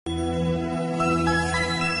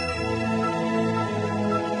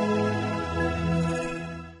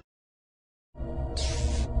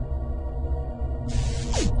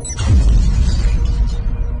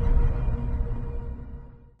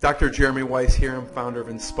Dr. Jeremy Weisz here. I'm founder of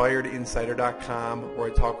InspiredInsider.com,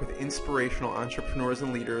 where I talk with inspirational entrepreneurs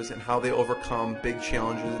and leaders and how they overcome big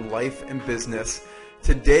challenges in life and business.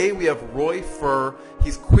 Today we have Roy Furr.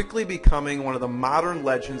 He's quickly becoming one of the modern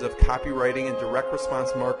legends of copywriting and direct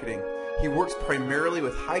response marketing. He works primarily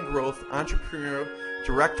with high-growth, entrepreneurial,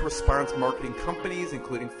 direct response marketing companies,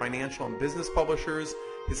 including financial and business publishers.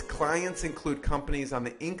 His clients include companies on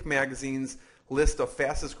the Inc. magazine's list of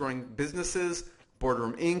fastest-growing businesses,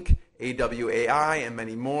 Boardroom Inc., AWAI, and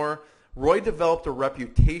many more. Roy developed a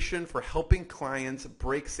reputation for helping clients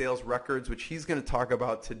break sales records, which he's going to talk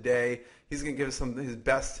about today. He's going to give us some of his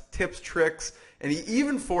best tips, tricks, and he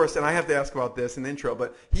even forced, and I have to ask about this in the intro,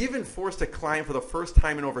 but he even forced a client for the first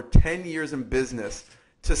time in over 10 years in business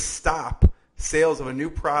to stop sales of a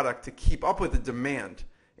new product to keep up with the demand.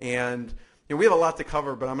 And we have a lot to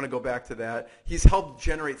cover, but I'm going to go back to that. He's helped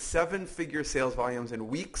generate 7-figure sales volumes in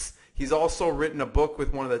weeks. He's also written a book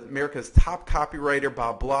with one of America's top copywriter,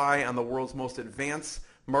 Bob Bly, on the world's most advanced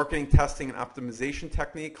marketing testing and optimization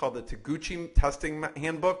technique called the Taguchi Testing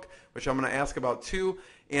Handbook, which I'm going to ask about too.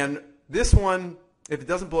 And this one, if it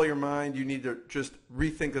doesn't blow your mind, you need to just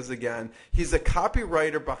rethink this again. He's the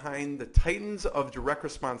copywriter behind the Titans of Direct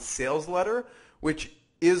Response Sales Letter, which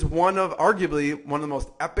is arguably one of the most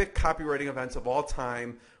epic copywriting events of all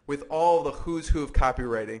time, with all the who's who of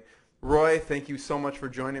copywriting. Roy, thank you so much for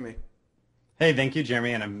joining me. Hey, thank you,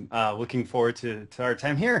 Jeremy, and I'm looking forward to our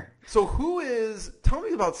time here. So tell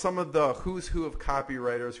me about some of the who's who of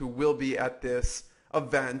copywriters who will be at this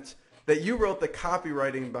event that you wrote the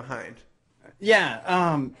copywriting behind.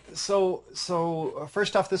 Yeah, so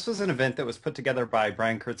first off, this was an event that was put together by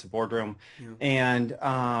Brian Kurtz of Boardroom, and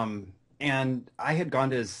I had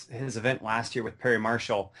gone to his event last year with Perry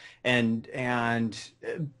Marshall, and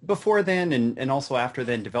before then and also after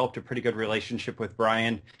then developed a pretty good relationship with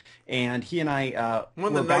Brian, and he and I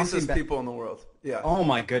one of the nicest people in the world. Yeah. Oh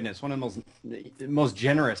my goodness, one of the most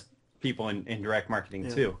generous people in direct marketing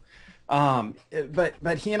too.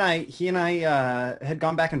 But he and I had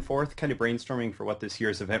gone back and forth, kind of brainstorming for what this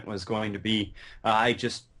year's event was going to be. I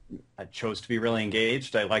chose to be really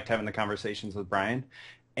engaged. I liked having the conversations with Brian.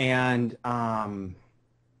 And I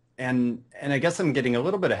guess I'm getting a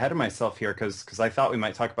little bit ahead of myself here because I thought we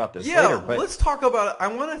might talk about this later. But let's talk about it. I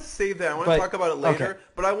want to save that. I want to talk about it later. Okay.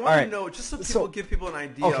 But I want to know, just so give people an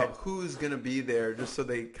idea of who's going to be there, just so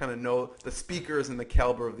they kind of know the speakers and the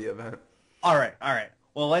caliber of the event. All right.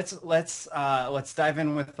 Well, let's dive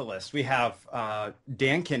in with the list. We have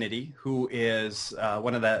Dan Kennedy, who is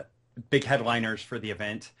one of the big headliners for the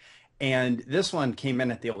event, and this one came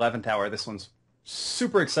in at the 11th hour. This one's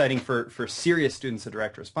super exciting for serious students of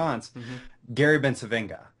direct response. Gary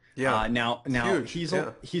Bensavinga. Yeah. Now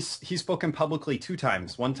he's spoken publicly 2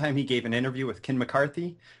 times. One time he gave an interview with Ken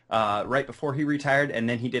McCarthy right before he retired, and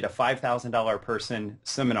then he did a $5,000 person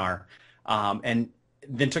seminar, and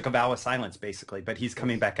then took a vow of silence basically. But he's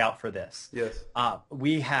coming back out for this. Yes.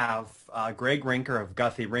 We have Greg Rinker of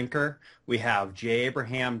Guthrie Rinker. We have Jay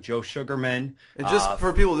Abraham, Joe Sugarman. And just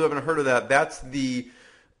for people who haven't heard of that, that's the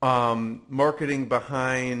marketing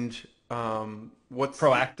behind what's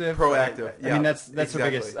Proactive. Yeah, I mean that's exactly. the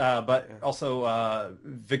biggest, but also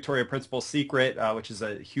Victoria Principal's Secret, which is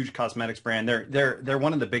a huge cosmetics brand. They're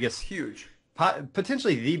one of the biggest,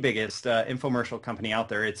 potentially the biggest infomercial company out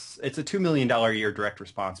there. It's a $2 million a year direct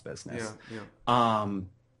response business.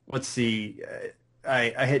 Let's see.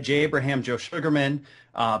 I hit Jay Abraham, Joe Sugarman.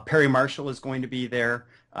 Perry Marshall is going to be there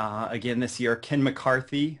again this year. Ken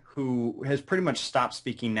McCarthy, who has pretty much stopped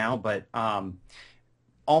speaking now, but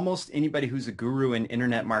almost anybody who's a guru in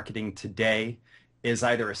internet marketing today is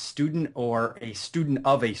either a student or a student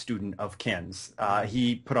of Ken's.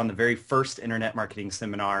 He put on the very first internet marketing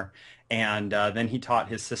seminar, and then he taught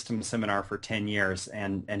his system seminar for 10 years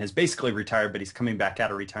and has basically retired, but he's coming back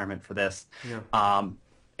out of retirement for this.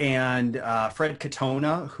 And Fred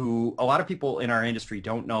Katona, who a lot of people in our industry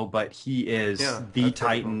don't know, but he is the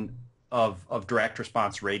titan of direct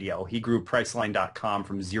response radio. He grew Priceline.com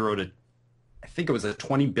from 0 to, I think it was a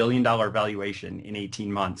 $20 billion valuation in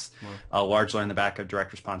 18 months, largely on the back of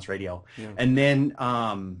direct response radio. And then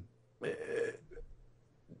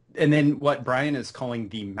what Brian is calling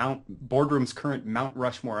the Boardroom's current Mount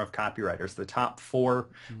Rushmore of copywriters, the top 4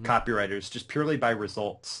 copywriters, just purely by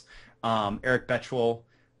results. Eric Betchwell,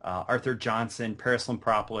 Arthur Johnson, Paris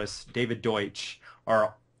Lampropoulos, David Deutsch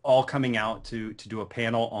are all coming out to do a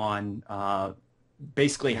panel on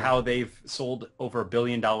basically how they've sold over $1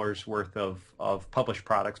 billion worth of published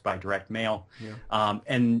products by direct mail.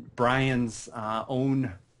 And Brian's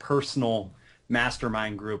own personal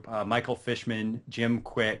mastermind group, Michael Fishman, Jim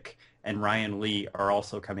Quick, and Ryan Lee are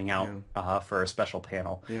also coming out for a special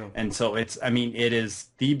panel. Yeah. And so it is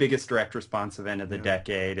the biggest direct response event of the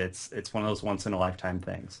decade. It's one of those once in a lifetime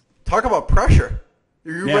things. Talk about pressure.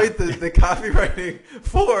 You write the copywriting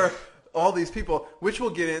for all these people, which we'll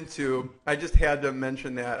get into. I just had to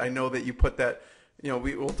mention that. I know that you put that,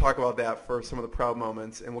 we'll talk about that for some of the proud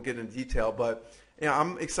moments, and we'll get into detail. But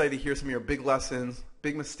I'm excited to hear some of your big lessons,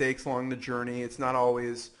 big mistakes along the journey. It's not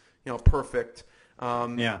always, perfect.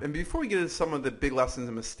 And before we get into some of the big lessons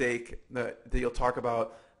and mistake that you'll talk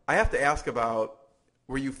about, I have to ask about,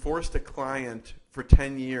 were you forced a client for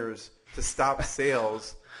 10 years to stop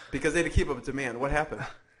sales because they had to keep up with demand? What happened?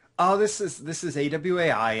 Oh, this is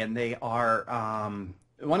AWAI, and they are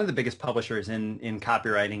one of the biggest publishers in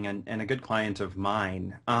copywriting and a good client of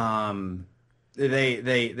mine.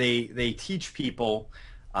 They teach people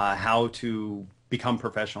how to become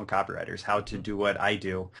professional copywriters, how to do what I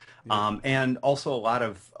do, and also a lot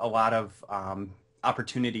of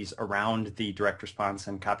opportunities around the direct response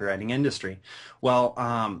and copywriting industry.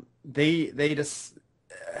 Well, they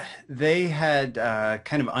had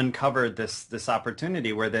kind of uncovered this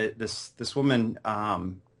opportunity where this woman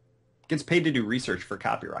gets paid to do research for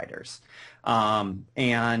copywriters,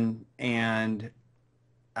 and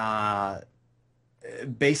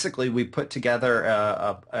basically we put together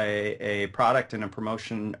a product and a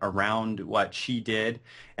promotion around what she did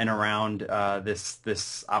and around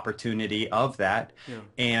this opportunity of that.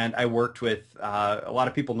 And I worked with a lot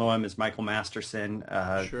of people know him as Michael Masterson.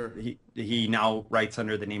 Sure. He now writes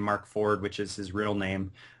under the name Mark Ford, which is his real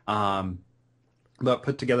name, but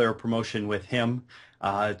put together a promotion with him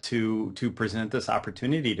to present this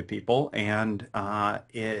opportunity to people, and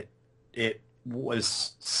it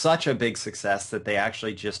was such a big success that they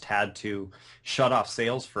actually just had to shut off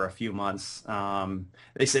sales for a few months.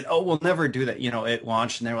 They said, "Oh, we'll never do that." It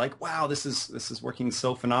launched, and they were like, "Wow, this is working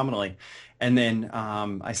so phenomenally." And then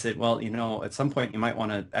I said, "Well, at some point you might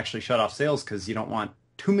want to actually shut off sales because you don't want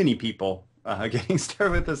too many people getting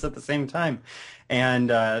started with this at the same time."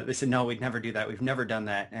 And they said, "No, we'd never do that. We've never done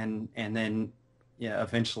that." And then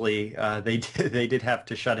eventually they did have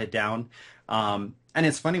to shut it down. And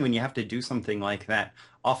it's funny when you have to do something like that.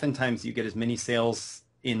 Oftentimes you get as many sales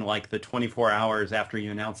in like the 24 hours after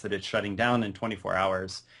you announce that it's shutting down in 24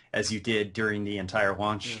 hours as you did during the entire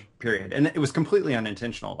launch period. And it was completely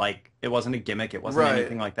unintentional. Like, it wasn't a gimmick. It wasn't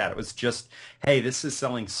anything like that. It was just, hey, this is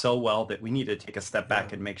selling so well that we need to take a step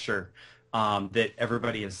back and make sure that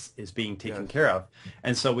everybody is being taken care of.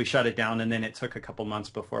 And so we shut it down, and then it took a couple months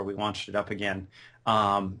before we launched it up again.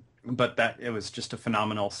 But it was just a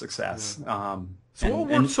phenomenal success. So what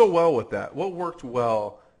worked so well with that? What worked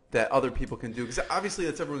well that other people can do? Because obviously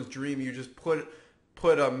that's everyone's dream. You just put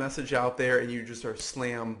a message out there and you just are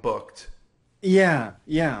slam booked. Yeah.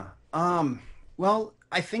 Well,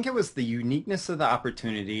 I think it was the uniqueness of the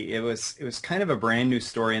opportunity. It was kind of a brand new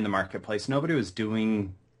story in the marketplace. Nobody was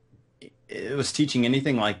teaching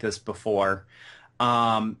anything like this before.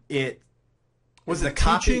 Was it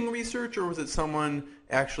teaching research, or was it someone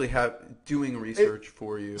actually doing research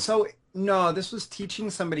for you? So no, this was teaching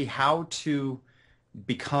somebody how to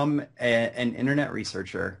become an internet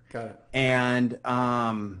researcher. Got it.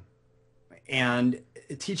 And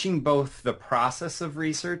teaching both the process of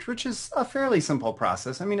research, which is a fairly simple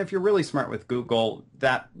process. I mean, if you're really smart with Google,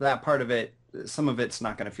 that part of it, some of it's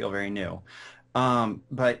not going to feel very new.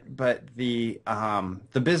 But the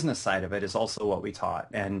business side of it is also what we taught,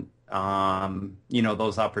 and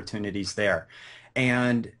those opportunities there,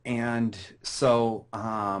 and so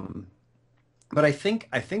but I think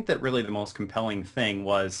that really the most compelling thing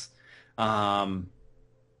was how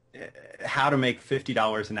to make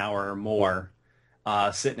 $50 an hour or more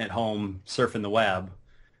sitting at home surfing the web,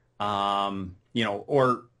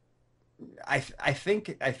 or I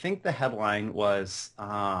think the headline was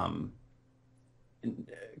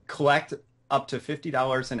collect up to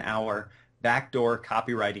 $50 an hour backdoor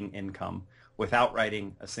copywriting income without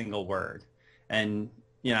writing a single word. And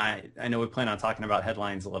I know we plan on talking about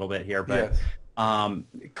headlines a little bit here, but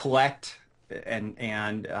collect and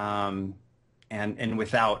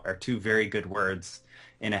without are two very good words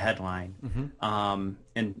in a headline. Mm-hmm.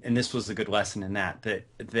 And this was a good lesson in that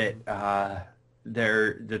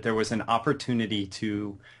there was an opportunity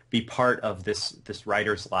to be part of this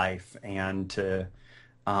writer's life and to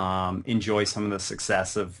enjoy some of the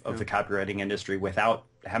success of the copywriting industry without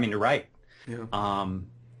having to write. Yeah.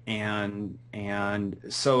 And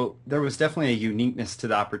so there was definitely a uniqueness to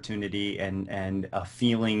the opportunity and a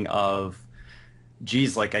feeling of,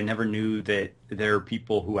 geez, like I never knew that there are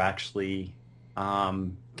people who actually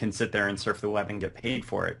can can sit there and surf the web and get paid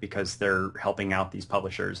for it because they're helping out these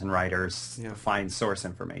publishers and writers to find source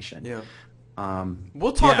information. Yeah.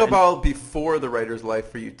 We'll talk yeah, about before the writer's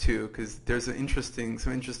life for you too, because there's some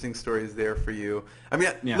interesting stories there for you. I mean,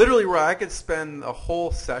 literally, Roy, I could spend a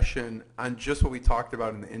whole session on just what we talked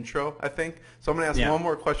about in the intro, I think. So I'm going to ask one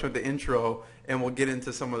more question with the intro, and we'll get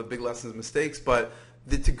into some of the big lessons and mistakes. But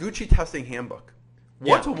the Taguchi testing handbook.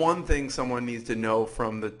 What's one thing someone needs to know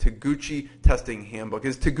from the Taguchi testing handbook?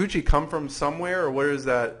 Does Taguchi come from somewhere, or where is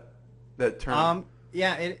that term?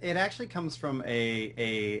 Yeah, it actually comes from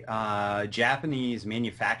a Japanese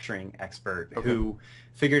manufacturing expert who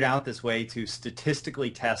figured out this way to statistically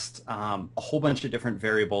test a whole bunch of different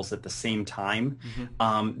variables at the same time.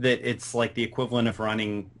 That it's like the equivalent of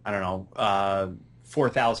running, I don't know,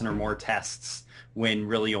 4,000 or more tests when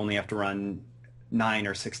really you only have to run 9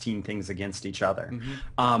 or 16 things against each other.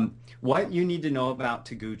 What you need to know about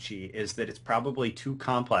Taguchi is that it's probably too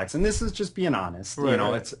complex, and this is just being honest.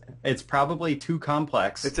 It's probably too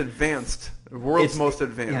complex. It's advanced. The world's most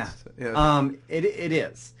advanced. It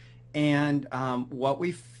is. And what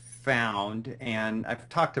we found, and I've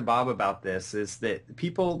talked to Bob about this, is that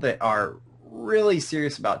people that are really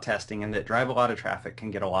serious about testing and that drive a lot of traffic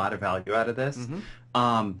can get a lot of value out of this.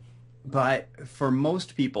 But for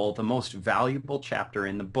most people, the most valuable chapter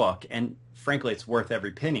in the book, and frankly, it's worth every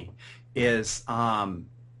penny, is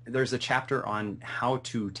there's a chapter on how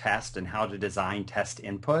to test and how to design test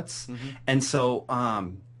inputs. And so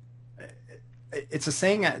it's a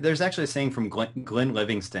saying, there's actually a saying from Glenn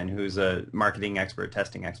Livingston, who's a marketing expert,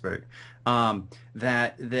 testing expert,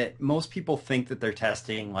 that most people think that they're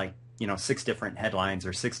testing like 6 different headlines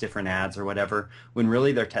or 6 different ads or whatever, when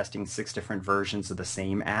really they're testing 6 different versions of the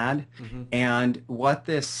same ad. And what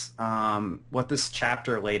this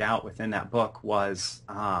chapter laid out within that book was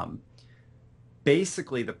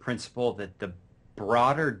basically the principle that the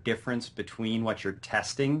broader difference between what you're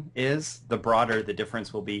testing is, the broader the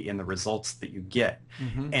difference will be in the results that you get.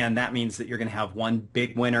 And that means that you're going to have one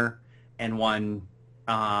big winner and one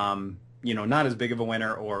not as big of a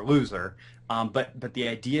winner or loser. But the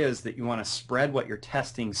idea is that you want to spread what you're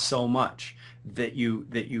testing so much that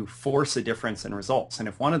you force a difference in results. And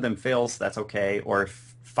if one of them fails, that's okay. Or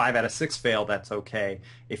if 5 out of 6 fail, that's okay.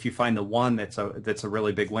 If you find the one that's a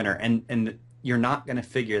really big winner, and you're not going to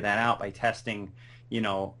figure that out by testing,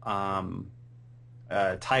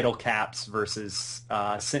 title caps versus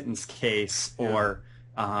sentence case or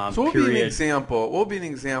so what would be an example? What would be an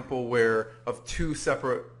example where of 2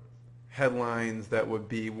 separate headlines that would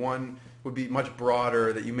be one would be much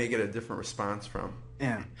broader that you may get a different response from?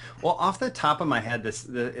 Yeah. Well, off the top of my head, it's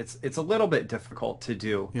a little bit difficult to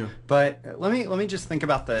do. But let me just think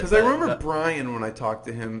about because I remember Brian, when I talked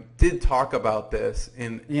to him, did talk about this,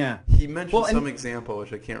 and he mentioned some example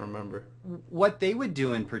which I can't remember. What they would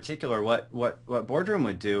do in particular, what Boardroom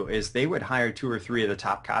would do, is they would hire 2 or 3 of the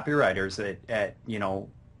top copywriters at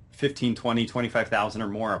 15, 20, 25,000 or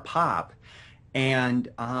more a pop, and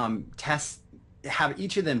have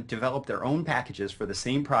each of them develop their own packages for the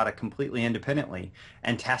same product completely independently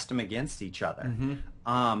and test them against each other,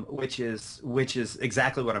 which is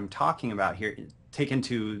exactly what I'm talking about here, taken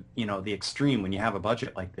to the extreme. When you have a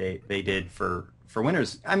budget like they did for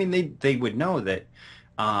winners, I mean they would know that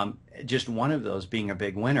just one of those being a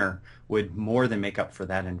big winner would more than make up for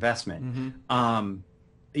that investment. And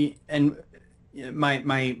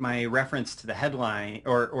my reference to the headline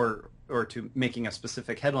or to making a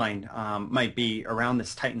specific headline might be around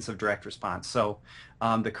this Titans of direct response. So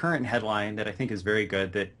the current headline that I think is very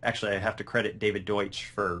good, that actually I have to credit David Deutsch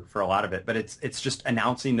for a lot of it, but it's just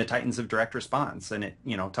announcing the Titans of direct response, and it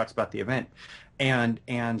talks about the event, and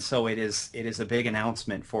so it is a big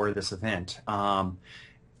announcement for this event.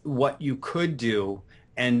 What you could do,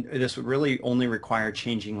 and this would really only require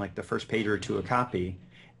changing like the first page or 2 a copy,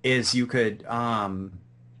 is you could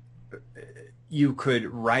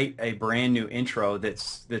write a brand new intro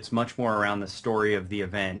that's much more around the story of the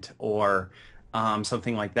event, or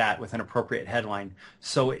something like that, with an appropriate headline,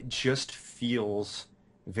 so it just feels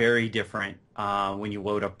very different when you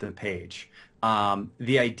load up the page.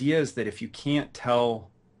 The idea is that if you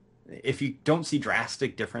don't see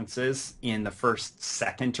drastic differences in the first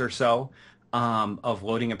second or so of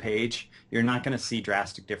loading a page, you're not going to see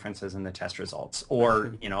drastic differences in the test results,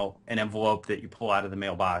 or an envelope that you pull out of the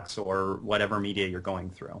mailbox, or whatever media you're going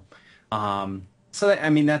through.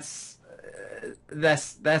 That's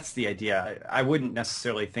the idea. I wouldn't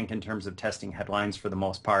necessarily think in terms of testing headlines for the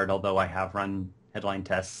most part, although I have run headline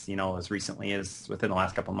tests, as recently as within the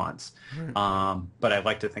last couple of months. But I'd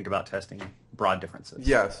like to think about testing broad differences.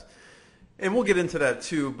 Yes. And we'll get into that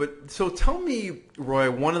too. But so tell me, Roy,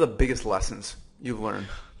 one of the biggest lessons you've learned.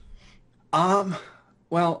 Um,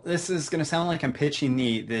 well, this is going to sound like I'm pitching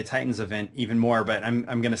the Titans event even more, but I'm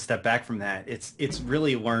going to step back from that. It's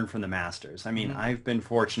really learn from the masters. I mean, I've been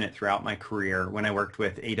fortunate throughout my career. When I worked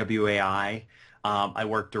with AWAI, I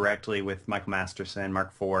worked directly with Michael Masterson,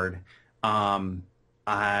 Mark Ford.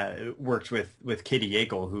 I worked with Katie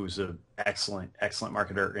Yackel, who's an excellent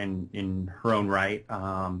marketer in her own right,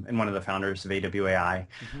 and one of the founders of AWAI.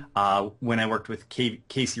 When I worked with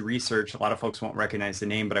Casey Research, a lot of folks won't recognize the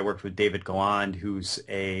name, but I worked with David Galland, who's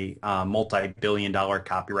a multi-billion-dollar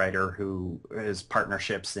copywriter who has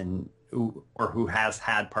partnerships who has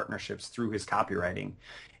had partnerships through his copywriting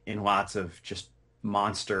in lots of just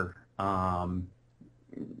monster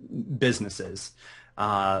businesses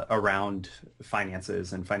around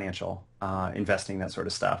finances and financial investing, that sort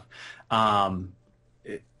of stuff.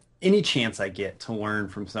 Any chance I get to learn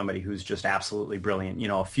from somebody who's just absolutely brilliant,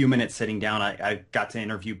 a few minutes sitting down, I got to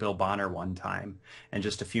interview Bill Bonner one time, and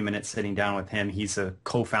just a few minutes sitting down with him. He's a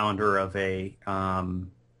co-founder of a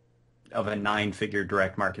 9-figure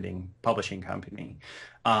direct marketing publishing company,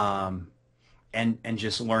 and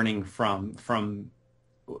just learning from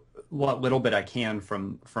what little bit I can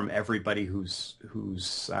from everybody who's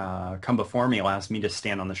come before me allows me to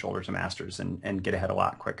stand on the shoulders of masters and get ahead a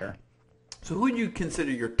lot quicker. So who would you consider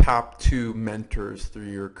your top 2 mentors through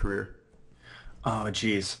your career? Oh,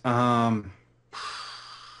 geez. I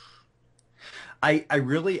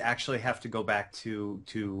really actually have to go back to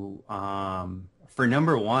for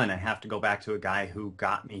number one, I have to go back to a guy who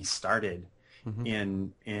got me started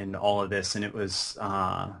in all of this, and it was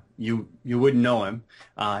you wouldn't know him.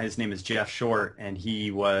 His name is Jeff Short, and he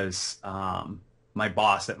was my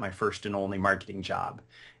boss at my first and only marketing job,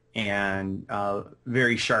 and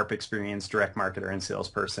very sharp, experienced direct marketer and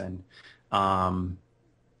salesperson, and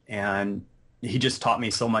he just taught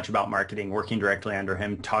me so much about marketing, working directly under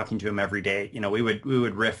him, talking to him every day. We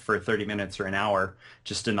would riff for 30 minutes or an hour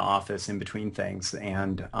just in the office in between things,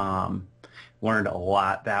 and learned a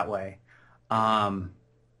lot that way.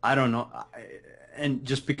 I don't know. And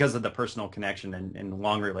just because of the personal connection and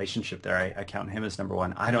long relationship there, I count him as number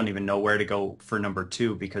one. I don't even know where to go for number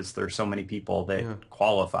 2 because there's so many people that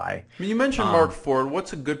qualify. I mean, you mentioned Mark Ford.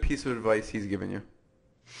 What's a good piece of advice he's given you?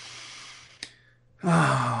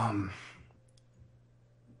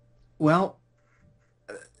 Well,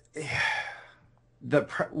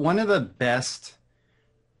 one of the best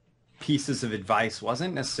pieces of advice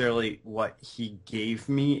wasn't necessarily what he gave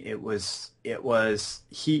me. It was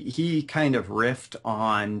he kind of riffed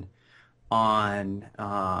on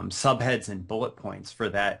subheads and bullet points for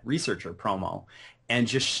that researcher promo, and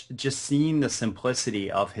just seeing the simplicity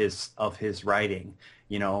of his writing.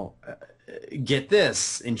 Get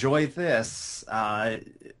this, enjoy this,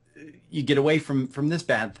 you get away from this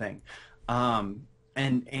bad thing,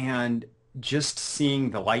 and just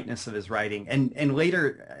seeing the lightness of his writing, and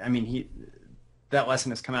later, I mean, that lesson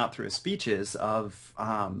has come out through his speeches of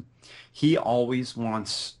he always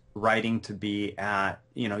wants writing to be at,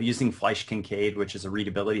 using Fleisch-Kincaid, which is a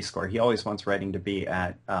readability score. He always wants writing to be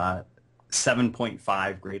at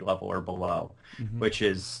 7.5 grade level or below, which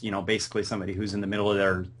is, basically somebody who's in the middle of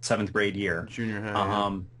their 7th grade year. Junior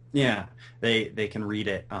high. Yeah, they can read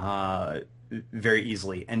it very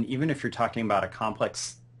easily. And even if you're talking about a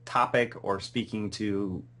complex topic or speaking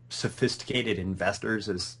to sophisticated investors,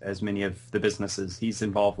 as many of the businesses he's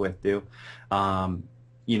involved with do,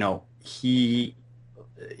 he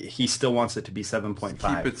still wants it to be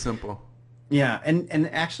 7.5. Keep it simple. Yeah, and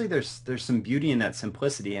actually there's some beauty in that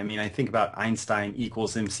simplicity. I mean, I think about Einstein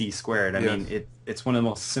equals MC squared. I mean, it's one of the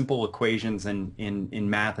most simple equations in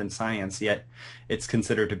math and science, yet it's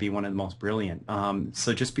considered to be one of the most brilliant.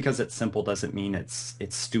 So just because it's simple doesn't mean it's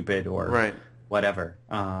stupid or whatever.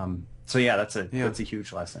 So yeah, that's a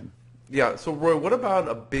huge lesson. Yeah. So Roy, what about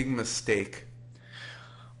a big mistake?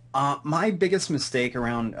 My biggest mistake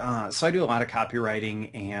around, so I do a lot of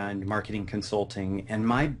copywriting and marketing consulting, and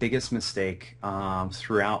my biggest mistake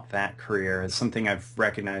throughout that career is something I've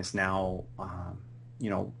recognized now,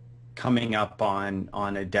 coming up on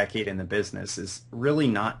a decade in the business, is really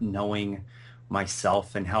not knowing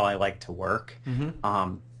myself and how I like to work.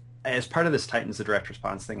 As part of this Titans the Direct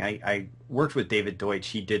Response thing, I worked with David Deutsch.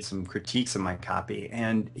 He did some critiques of my copy,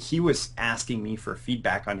 and he was asking me for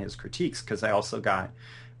feedback on his critiques because I also got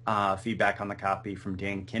feedback on the copy from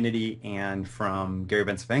Dan Kennedy and from Gary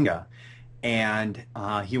Bencivenga. And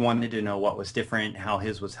he wanted to know what was different, how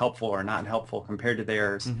his was helpful or not helpful compared to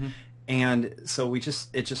theirs. And so it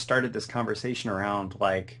just started this conversation around,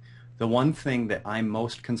 like, the one thing that I'm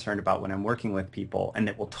most concerned about when I'm working with people, and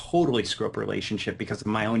that will totally screw up a relationship because of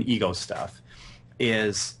my own ego stuff,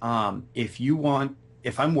 is if you want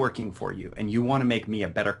if I'm working for you and you want to make me a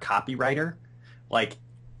better copywriter, like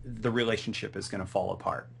the relationship is going to fall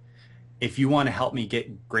apart. If you want to help me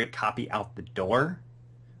get great copy out the door,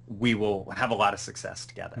 we will have a lot of success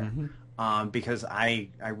together. Because I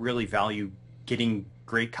really value getting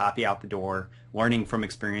great copy out the door, learning from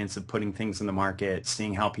experience of putting things in the market,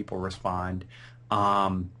 seeing how people respond.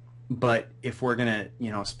 But if we're going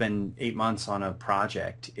to, spend 8 months on a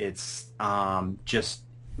project, it's just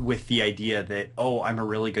with the idea that, oh, I'm a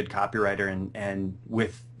really good copywriter and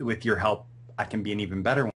with your help, I can be an even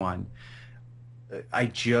better one. I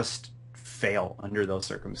just fail under those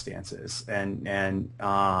circumstances. And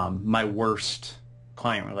my worst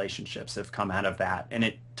client relationships have come out of that. And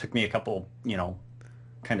it took me a couple,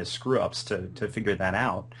 kind of screw ups to figure that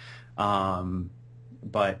out.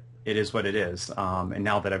 But it is what it is. And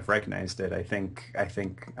now that I've recognized it, I think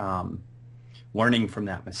learning from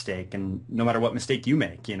that mistake, and no matter what mistake you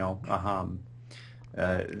make,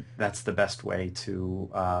 that's the best way to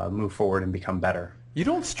move forward and become better. You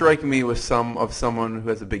don't strike me with someone who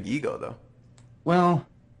has a big ego, though. Well,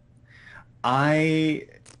 I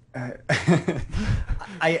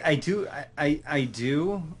do.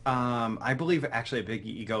 I believe actually a big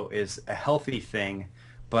ego is a healthy thing,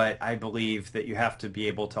 but I believe that you have to be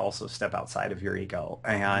able to also step outside of your ego.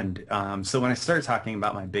 And so when I start talking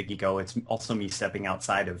about my big ego, it's also me stepping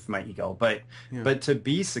outside of my ego. But to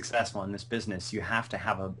be successful in this business, you have to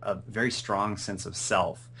have a very strong sense of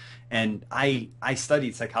self. And I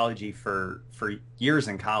studied psychology for years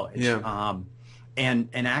in college. Yeah. And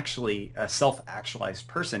actually, a self-actualized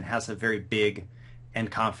person has a very big and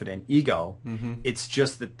confident ego. It's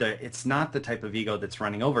just that it's not the type of ego that's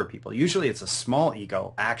running over people. Usually it's a small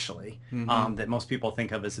ego, actually, that most people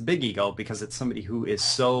think of as a big ego, because it's somebody who is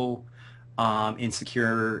so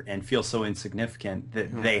insecure and feels so insignificant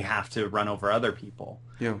that they have to run over other people.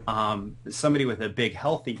 Somebody with a big,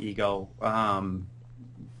 healthy ego,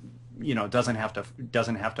 doesn't have to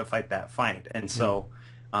fight that fight. And so,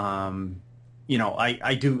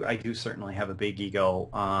 I do certainly have a big ego,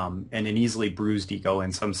 and an easily bruised ego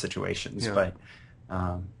in some situations, but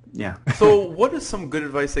yeah. So what is some good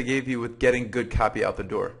advice they gave you with getting good copy out the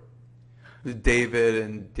door? David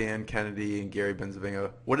and Dan Kennedy and Gary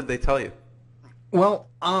Benzavinga, what did they tell you? Well,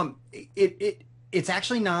 it's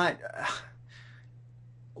actually not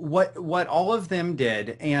what all of them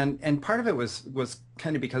did, and part of it was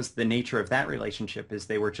kind of because the nature of that relationship is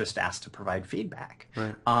they were just asked to provide feedback.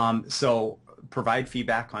 Right. So provide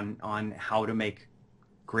feedback on how to make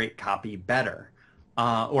great copy better,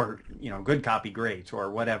 or good copy great, or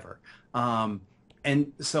whatever.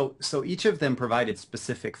 And so each of them provided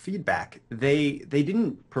specific feedback. They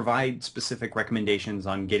didn't provide specific recommendations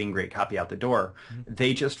on getting great copy out the door.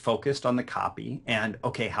 They just focused on the copy and,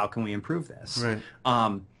 okay, how can we improve this? Right.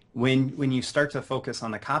 When you start to focus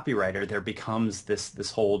on the copywriter, there becomes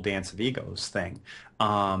this whole dance of egos thing.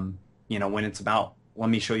 When it's about, let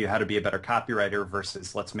me show you how to be a better copywriter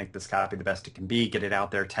versus let's make this copy the best it can be, get it out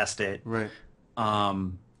there, test it. Right.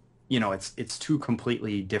 It's two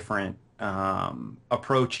completely different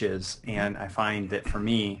approaches, and I find that for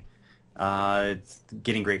me, it's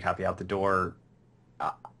getting great copy out the door,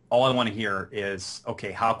 all I want to hear is,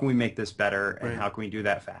 okay, how can we make this better, and how can we do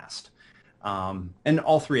that fast? And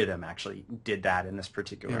all three of them actually did that in this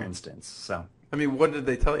particular instance. So, I mean, what did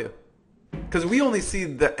they tell you? Because we only see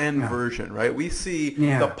the end version, right? We see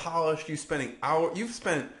the polished, you've spent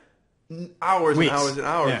hours Weeks. and hours and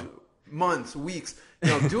hours, months, weeks,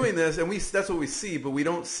 doing this, and that's what we see, but we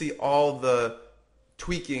don't see all the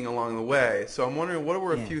tweaking along the way. So I'm wondering, what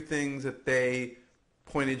were a few things that they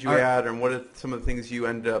pointed you at, and what are some of the things you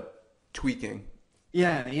ended up tweaking?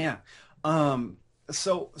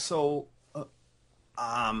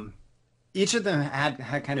 Each of them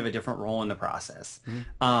had kind of a different role in the process.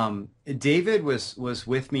 David was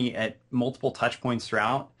with me at multiple touch points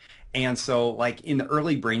throughout. And so like in the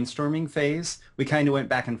early brainstorming phase, we kind of went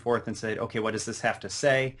back and forth and said, okay, what does this have to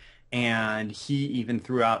say? And he even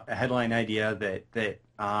threw out a headline idea that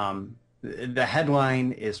the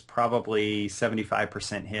headline is probably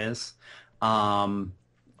 75% his,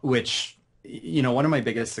 which, one of my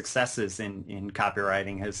biggest successes in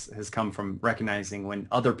copywriting has come from recognizing when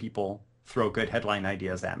other people throw good headline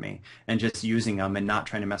ideas at me and just using them and not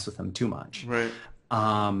trying to mess with them too much. Right.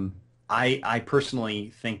 I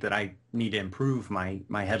personally think that I need to improve my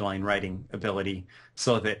headline writing ability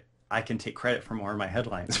so that I can take credit for more of my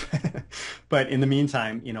headlines. But in the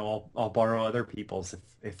meantime, I'll borrow other people's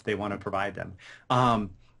if they want to provide them.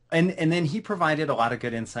 And then he provided a lot of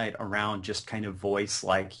good insight around just kind of voice,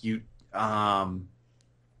 like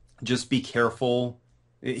just be careful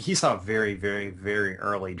he saw very, very, very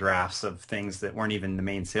early drafts of things that weren't even the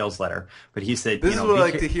main sales letter. But he said, This is what I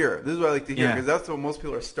like to hear. This is what I like to hear yeah, because that's what most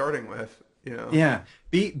people are starting with. yeah.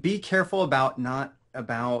 Be careful about not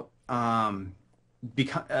about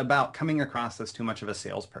coming across as too much of a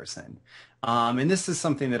salesperson. And this is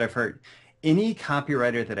something that I've heard. Any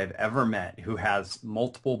copywriter that I've ever met who has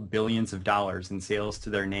multiple billions of dollars in sales to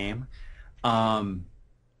their name, um,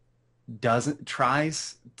 doesn't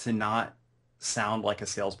tries to not sound like a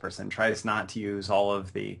salesperson, tries not to use all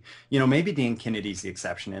of the, maybe Dan Kennedy's the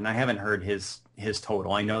exception, and I haven't heard his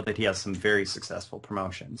total. I know that he has some very successful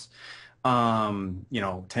promotions,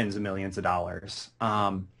 tens of millions of dollars.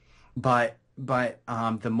 But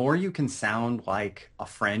the more you can sound like a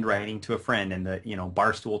friend writing to a friend in the,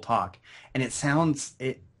 barstool talk, and it sounds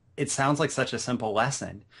like such a simple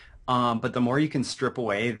lesson. But the more you can strip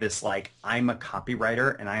away this, like, I'm a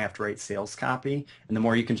copywriter and I have to write sales copy, and the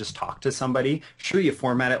more you can just talk to somebody, sure, you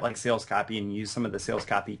format it like sales copy and use some of the sales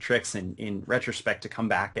copy tricks in retrospect to come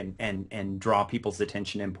back and draw people's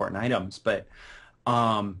attention to important items. But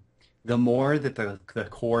the more that the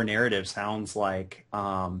core narrative sounds like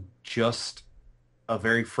just a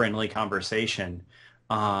very friendly conversation,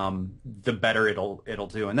 the better it'll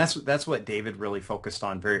do. And that's what David really focused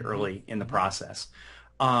on very early in the process.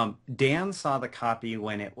 Dan saw the copy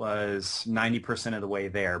when it was 90% of the way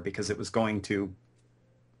there because it was going to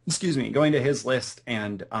his list,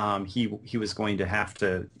 and he was going to have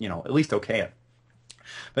to, at least okay it.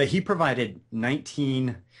 But he provided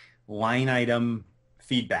 19 line item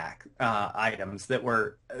feedback items that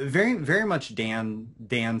were very, very much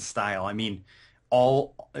Dan's style. I mean,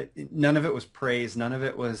 none of it was praise, none of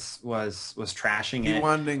it was trashing it. You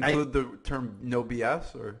wanted to include the term "no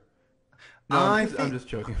BS" or? No, I'm just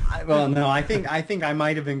joking. No, I think I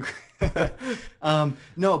might have been.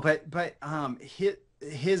 No, but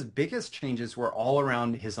his biggest changes were all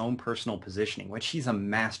around his own personal positioning, which he's a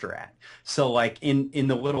master at. So, like in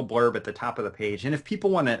the little blurb at the top of the page, and if people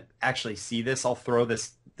want to actually see this, I'll throw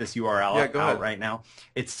this URL out right now.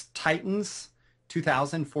 It's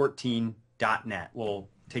Titans2014.net. We'll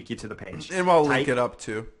take you to the page, and we'll link it up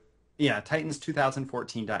too. Yeah,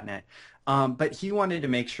 Titans2014.net. But he wanted to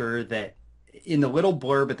make sure that in the little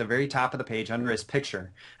blurb at the very top of the page under his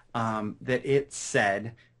picture, that it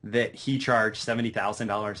said that he charged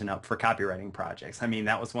 $70,000 and up for copywriting projects. I mean,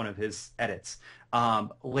 that was one of his edits.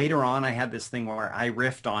 Later on, I had this thing where I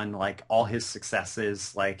riffed on like all his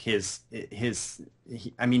successes, like he has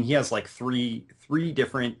like three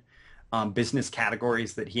different business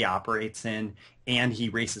categories that he operates in, and he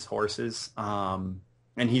races horses. And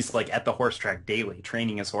he's like at the horse track daily,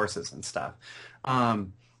 training his horses and stuff.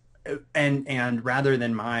 And rather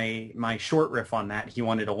than my short riff on that, he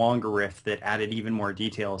wanted a longer riff that added even more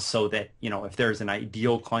details so that, if there's an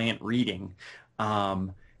ideal client reading,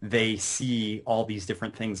 they see all these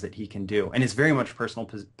different things that he can do. And it's very much personal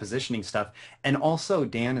positioning stuff. And also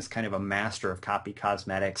Dan is kind of a master of copy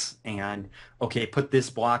cosmetics, and okay, put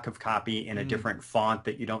this block of copy in a different font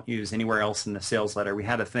that you don't use anywhere else in the sales letter. We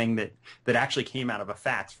had a thing that actually came out of a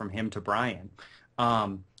fax from him to Brian.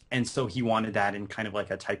 And so he wanted that in kind of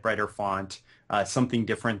like a typewriter font, something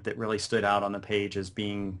different that really stood out on the page as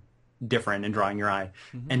being different and drawing your eye.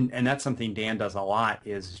 And that's something Dan does a lot,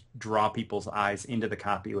 is draw people's eyes into the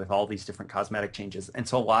copy with all these different cosmetic changes. And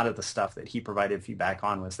so a lot of the stuff that he provided feedback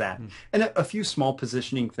on was that. And a few small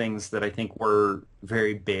positioning things that I think were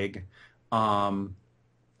very big. But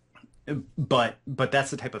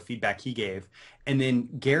that's the type of feedback he gave. And then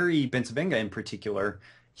Gary Bensavenga in particular,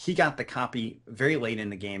 he got the copy very late in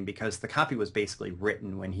the game because the copy was basically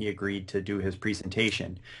written when he agreed to do his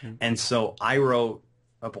presentation. And so I wrote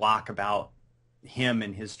a block about him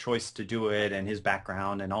and his choice to do it and his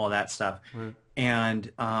background and all of that stuff. And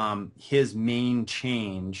his main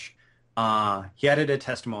change, he added a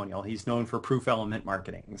testimonial. He's known for proof element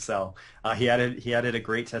marketing. So he added a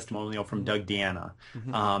great testimonial from Doug Deanna.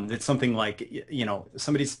 It's something like,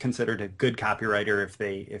 somebody's considered a good copywriter if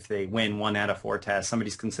they win 1 out of 4 tests.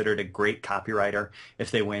 Somebody's considered a great copywriter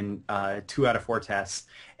if they win 2 out of 4 tests.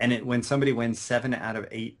 And when somebody wins 7 out of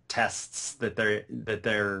 8 tests that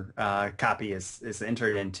their copy is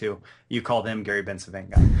entered into, you call them Gary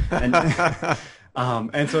Bensavenga.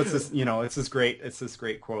 And so it's this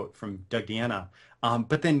great quote from Doug Deanna.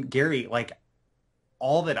 But then Gary, like,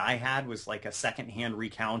 all that I had was like a secondhand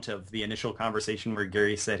recount of the initial conversation where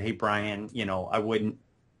Gary said, "Hey Brian, I wouldn't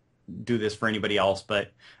do this for anybody else,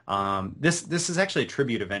 but this is actually a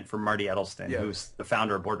tribute event for Marty Edelston, who's the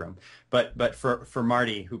founder of Boardroom. But for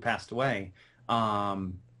Marty, who passed away,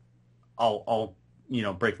 I'll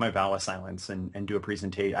break my vow of silence and do a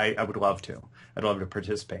presentation. I would love to. I'd love to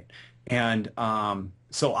participate." And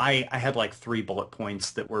so I had like 3 bullet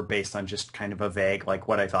points that were based on just kind of a vague, like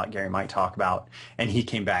what I thought Gary might talk about. And he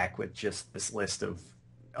came back with just this list of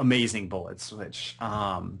amazing bullets, which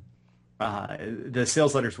the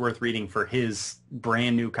sales letter's worth reading for his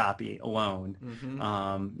brand new copy alone,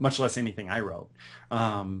 much less anything I wrote.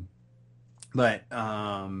 But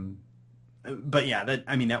yeah,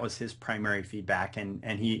 that was his primary feedback,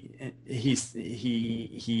 and he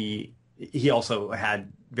also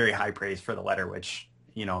had very high praise for the letter, which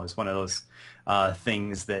is one of those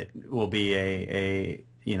things that will be a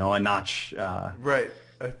notch right,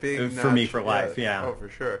 a big for notch, me for life. Yeah. Oh, for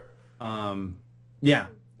sure. Yeah.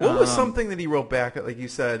 What was something that he wrote back, like you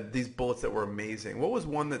said, these bullets that were amazing? What was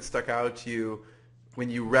one that stuck out to you when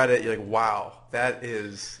you read it? You're like, wow, that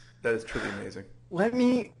is truly amazing.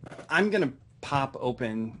 I'm going to pop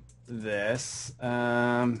open this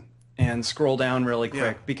and scroll down really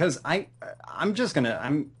quick because I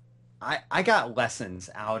got lessons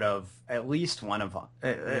out of at least one of them,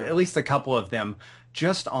 at least a couple of them,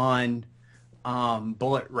 just on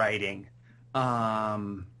bullet writing.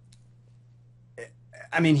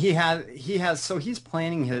 He has so he's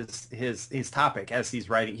planning his topic as he's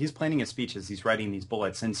writing. He's planning his speech as he's writing these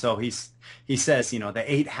bullets. And so he says, the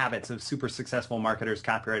 8 habits of super successful marketers,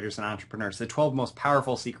 copywriters, and entrepreneurs, the 12 most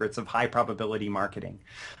powerful secrets of high probability marketing.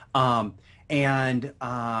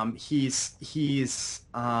 He's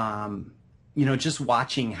just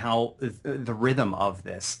watching how the rhythm of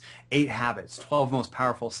this 8 habits, 12 most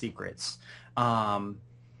powerful secrets,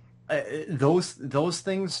 those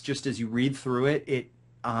things, just as you read through it,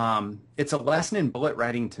 it's a lesson in bullet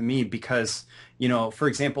writing to me because, for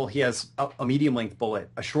example, he has a medium length bullet,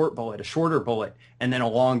 a short bullet, a shorter bullet, and then a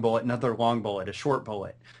long bullet, another long bullet, a short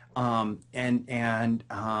bullet. There's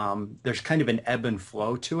kind of an ebb and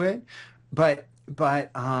flow to it. But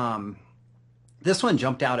this one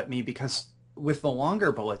jumped out at me because with the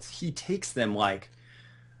longer bullets, he takes them like,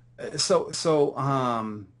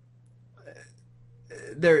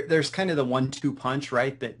 there's kind of the 1-2 punch,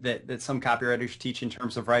 right? That some copywriters teach in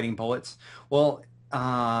terms of writing bullets. Well,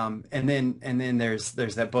 and then there's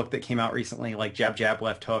that book that came out recently, like Jab Jab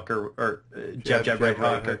Left Hook or Jab Jab Right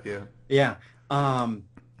Hook. Yeah. And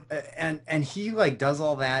he like does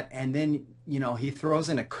all that, and then he throws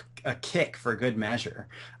in a kick for good measure.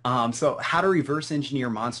 So how to reverse engineer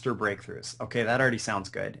monster breakthroughs. Okay, that already sounds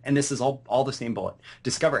good. And this is all the same bullet.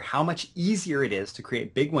 Discover how much easier it is to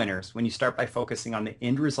create big winners when you start by focusing on the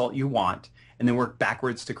end result you want and then work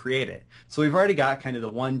backwards to create it. So we've already got kind of the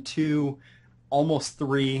 1, 2, almost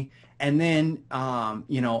 3. And then,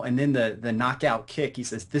 and then the knockout kick, he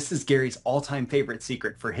says, this is Gary's all-time favorite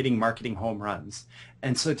secret for hitting marketing home runs.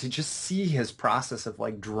 And so to just see his process of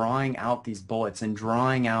like drawing out these bullets and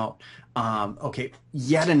drawing out, okay,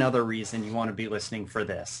 yet another reason you want to be listening for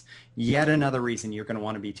this, yet another reason you're going to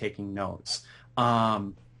want to be taking notes.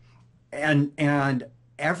 And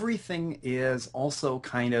everything is also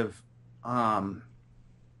kind of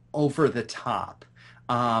over the top.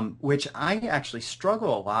 Which I actually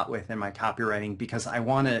struggle a lot with in my copywriting because I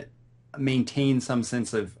want to maintain some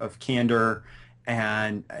sense of candor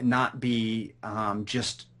and not be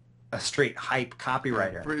just a straight hype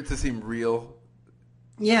copywriter. For it to seem real.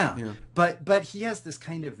 Yeah. But he has this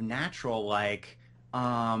kind of natural like,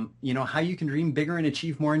 how you can dream bigger and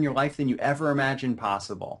achieve more in your life than you ever imagined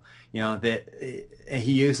possible. That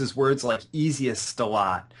he uses words like easiest a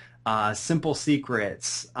lot, simple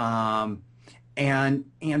secrets, and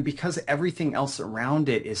because everything else around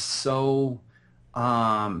it is so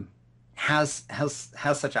has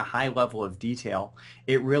such a high level of detail,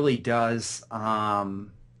 it really does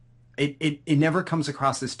it never comes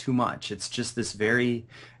across as too much. It's just this very,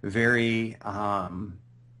 very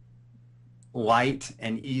light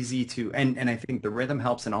and easy to and I think the rhythm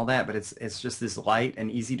helps and all that, but it's just this light and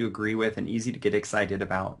easy to agree with and easy to get excited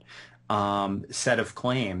about set of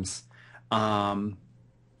claims.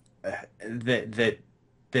 That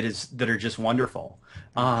are just wonderful.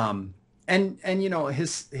 And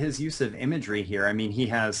his use of imagery here, I mean, he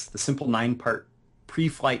has the simple 9-part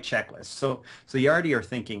pre-flight checklist. So you already are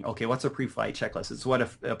thinking, okay, what's a pre-flight checklist? It's what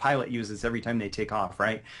a pilot uses every time they take off,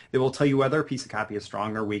 right? It will tell you whether a piece of copy is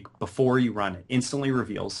strong or weak before you run it. Instantly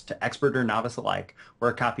reveals to expert or novice alike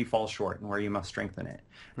where a copy falls short and where you must strengthen it.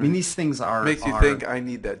 I mean, these things makes you think I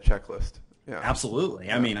need that checklist. Yeah. Absolutely.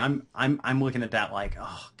 Yeah. I mean, I'm looking at that like,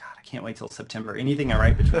 oh God, I can't wait till September. Anything I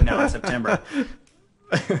write between now and September,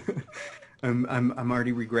 I'm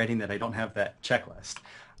already regretting that I don't have that checklist.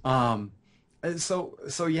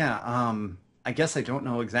 So yeah. I guess I don't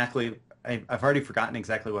know exactly. I've already forgotten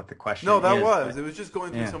exactly what the question. No, that is, was. But, it was just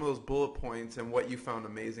going through some of those bullet points and what you found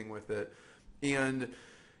amazing with it, and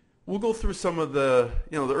we'll go through some of the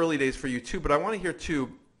the early days for you too, but I want to hear too.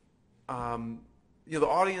 The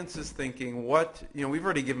audience is thinking, you've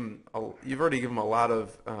already given them a lot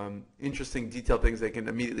of interesting, detailed things they can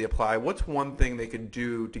immediately apply. What's one thing they could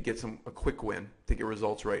do to get a quick win, to get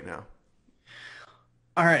results right now?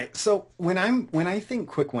 All right. So when I think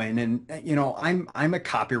quick win, and I'm a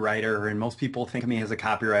copywriter, and most people think of me as a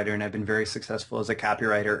copywriter, and I've been very successful as a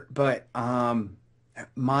copywriter. But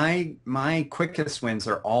my quickest wins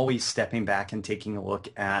are always stepping back and taking a look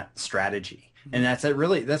at strategy, and that's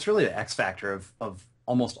really the X factor of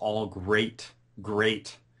almost all great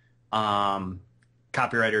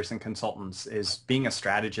copywriters and consultants, is being a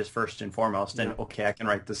strategist first and foremost. And okay, I can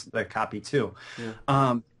write the copy too,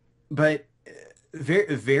 but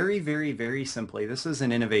very, very, very, very simply, this is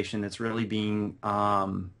an innovation that's really being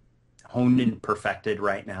honed and perfected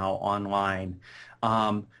right now online.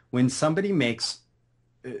 When somebody makes,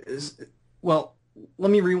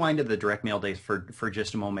 let me rewind to the direct mail days for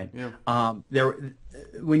just a moment.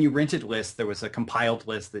 When you rented lists, there was a compiled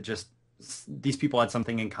list that just, these people had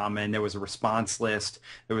something in common. There was a response list.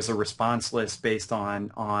 There was a response list based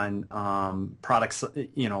on products,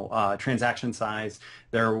 transaction size.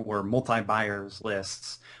 There were multi-buyers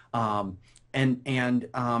lists. And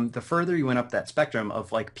the further you went up that spectrum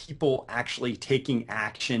of like people actually taking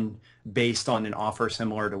action based on an offer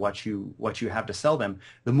similar to what you have to sell them,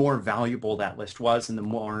 the more valuable that list was, and the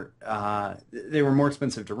more they were more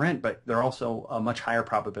expensive to rent, but they're also a much higher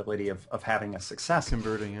probability of having a success.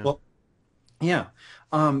 Converting, yeah. Well, yeah.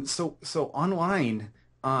 So online,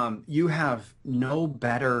 you have no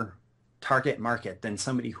better target market than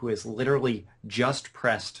somebody who has literally just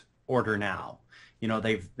pressed order now.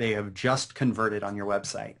 They have just converted on your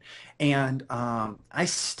website. And I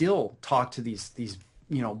still talk to these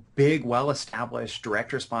big, well-established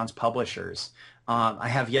direct response publishers. I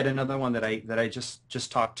have yet another one that I just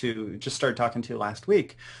started talking to last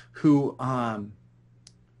week, who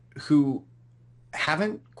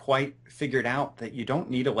haven't quite figured out that you don't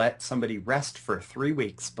need to let somebody rest for 3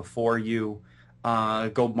 weeks before you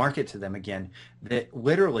go market to them again. That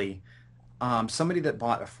literally, somebody that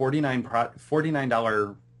bought a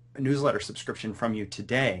 $49 newsletter subscription from you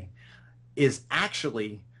today is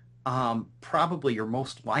actually probably your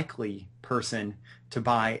most likely person to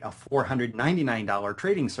buy a $499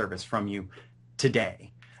 trading service from you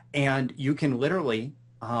today. And you can literally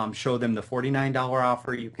show them the $49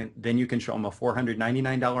 offer. You can show them a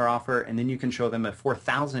 $499 offer, and then you can show them a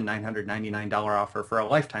 $4,999 offer for a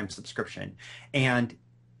lifetime subscription. And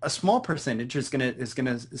a small percentage is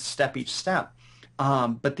gonna step each step.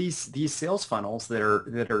 But these sales funnels that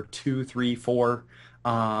are 2, 3, 4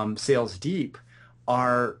 sales deep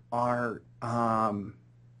are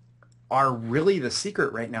really the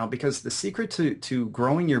secret right now, because the secret to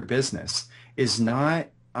growing your business is not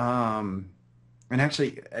and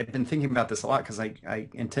actually, I've been thinking about this a lot because I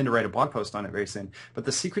intend to write a blog post on it very soon. But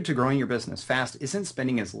the secret to growing your business fast isn't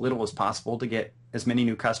spending as little as possible to get as many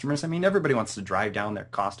new customers. I mean, everybody wants to drive down their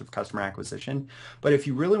cost of customer acquisition. But if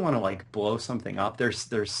you really want to like blow something up,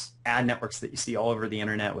 there's ad networks that you see all over the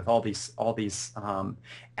internet with all these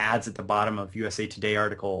ads at the bottom of USA Today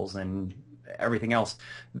articles and everything else.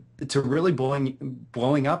 To really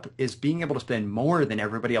blowing up is being able to spend more than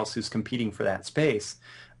everybody else who's competing for that space.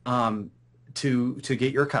 To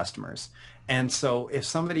get your customers. And so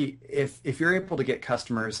if you're able to get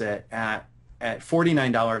customers at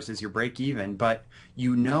 $49 as your break even, but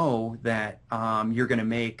you know that you're going to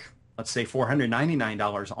make, let's say,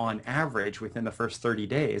 $499 on average within the first 30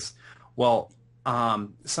 days, well,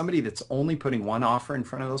 somebody that's only putting one offer in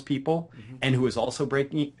front of those people and who is also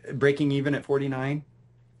breaking even at 49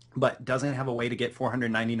 but doesn't have a way to get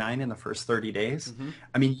 $499 in the first 30 days,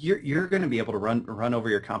 I mean, you're going to be able to run over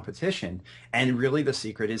your competition. And really the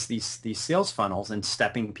secret is these sales funnels and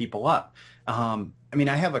stepping people up. I mean,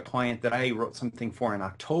 I have a client that I wrote something for in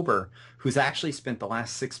October who's actually spent the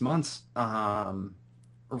last 6 months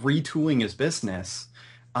retooling his business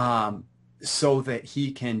so that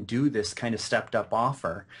he can do this kind of stepped up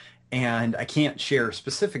offer. And I can't share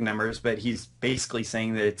specific numbers, but he's basically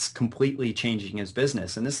saying that it's completely changing his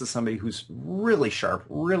business. And this is somebody who's really sharp,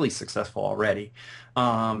 really successful already.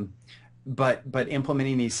 But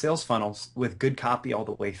implementing these sales funnels with good copy all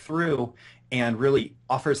the way through and really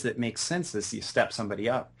offers that make sense as you step somebody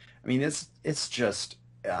up. I mean, it's just,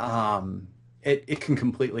 it can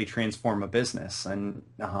completely transform a business. And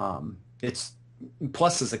it's,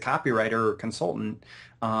 plus as a copywriter or consultant,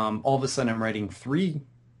 all of a sudden I'm writing 3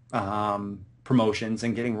 promotions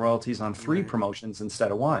and getting royalties on 3 promotions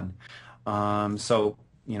instead of 1. So,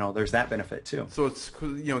 there's that benefit too. So it's,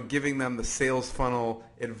 giving them the sales funnel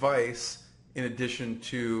advice in addition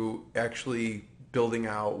to actually building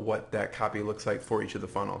out what that copy looks like for each of the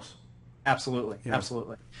funnels. Absolutely, Yeah.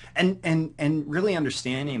 absolutely, and really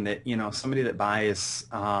understanding that somebody that buys,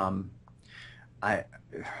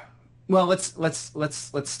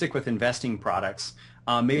 let's stick with investing products.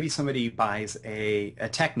 Maybe somebody buys a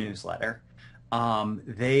tech newsletter,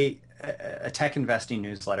 a tech investing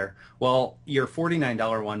newsletter. Well, your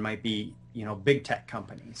 $49 one might be big tech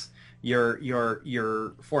companies. Your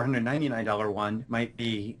 $499 one might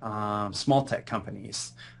be small tech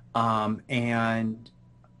companies, and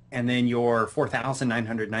then your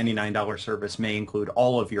 $4,999 service may include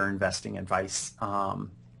all of your investing advice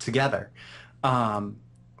together.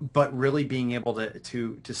 But really being able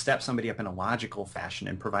to step somebody up in a logical fashion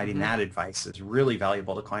and providing that advice is really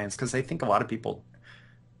valuable to clients, because I think a lot of people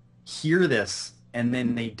hear this and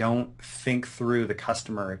then they don't think through the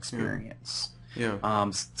customer experience. Yeah.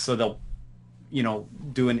 So they'll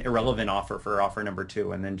do an irrelevant offer for offer number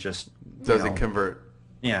 2 and then just doesn't convert.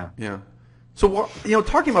 Yeah. Yeah. So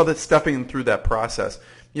talking about that, stepping through that process,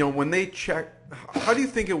 when they check, how do you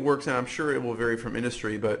think it works? And I'm sure it will vary from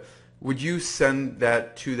industry, but would you send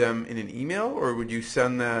that to them in an email, or would you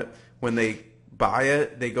send that when they buy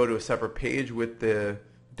it, they go to a separate page with the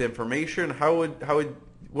information?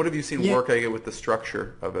 What have you seen work, I get, with the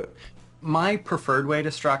structure of it? My preferred way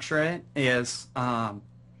to structure it is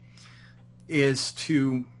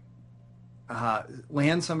to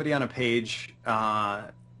land somebody on a page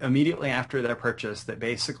immediately after their purchase that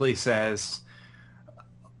basically says,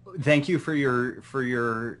 "Thank you for your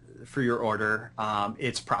order.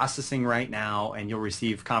 It's processing right now, and you'll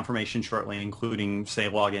receive confirmation shortly, including, say,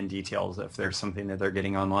 login details if there's something that they're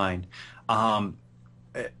getting online.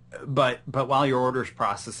 But while your order is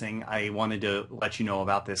processing, I wanted to let you know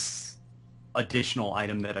about this additional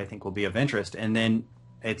item that I think will be of interest." And then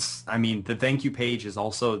the thank you page is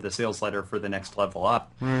also the sales letter for the next level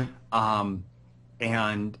up. Right.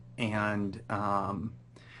 And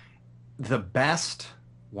the best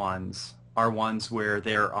ones are ones where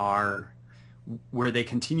they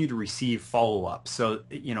continue to receive follow-up. So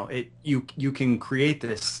you can create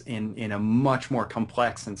this in a much more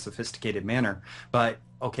complex and sophisticated manner. But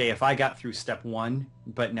okay, if I got through step 1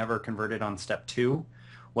 but never converted on step 2,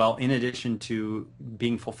 well, in addition to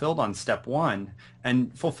being fulfilled on step 1,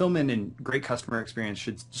 and fulfillment and great customer experience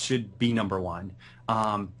should be number 1.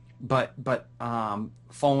 But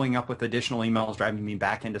following up with additional emails driving me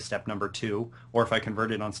back into step number 2, or if I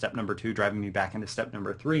converted on step number 2, driving me back into step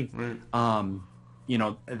number 3. Right.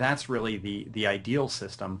 That's really the ideal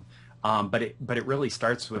system. But it really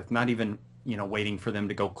starts with not even waiting for them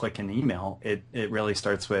to go click an email. It really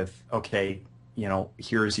starts with, okay,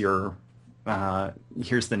 here's the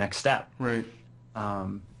next step. Right.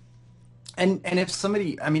 And if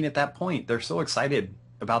somebody, at that point, they're so excited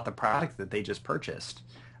about the product that they just purchased,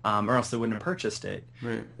 or else they wouldn't have purchased it,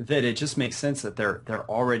 right, that it just makes sense that they're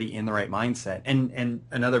already in the right mindset. And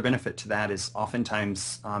another benefit to that is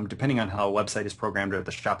oftentimes, depending on how a website is programmed or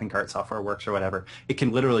the shopping cart software works or whatever, it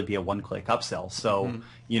can literally be a one-click upsell. So,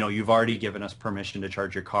 you've already given us permission to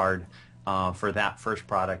charge your card for that first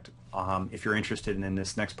product. If you're interested in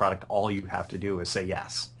this next product, all you have to do is say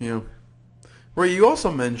yes. Yeah. Roy, you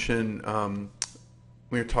also mentioned,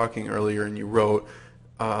 we were talking earlier and you wrote,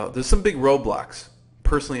 there's some big roadblocks,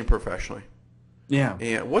 personally and professionally. Yeah.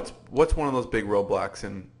 And what's one of those big roadblocks,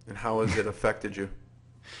 and how has it affected you?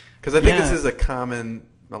 Because I think this is a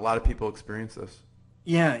lot of people experience this.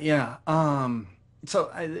 Yeah. So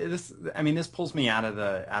this pulls me out of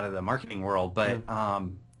the marketing world, but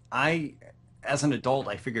as an adult,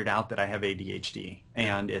 I figured out that I have ADHD,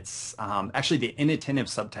 and it's actually the inattentive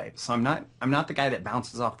subtype. So I'm not the guy that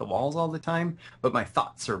bounces off the walls all the time, but my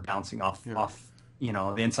thoughts are bouncing off the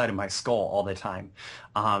inside of my skull all the time.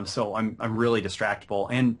 So I'm really distractible,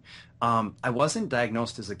 and I wasn't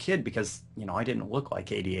diagnosed as a kid because I didn't look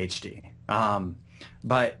like ADHD.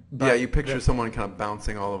 But yeah, you picture someone kind of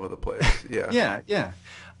bouncing all over the place. Yeah. Yeah.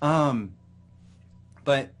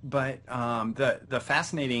 But the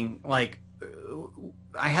fascinating,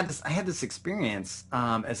 I had this experience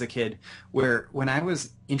as a kid where when I was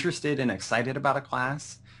interested and excited about a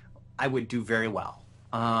class, I would do very well.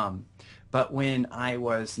 But when I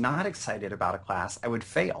was not excited about a class, I would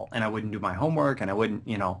fail, and I wouldn't do my homework, and I wouldn't,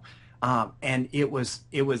 and it was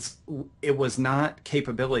not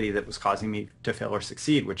capability that was causing me to fail or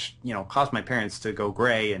succeed, which caused my parents to go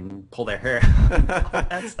gray and pull their hair, all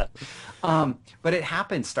that stuff. But it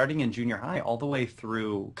happened starting in junior high all the way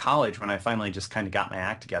through college, when I finally just kind of got my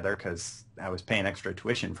act together because I was paying extra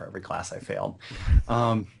tuition for every class I failed.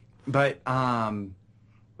 But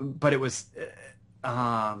it was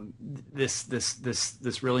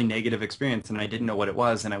this really negative experience, and I didn't know what it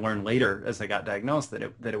was, and I learned later as I got diagnosed that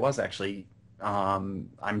it was actually I'm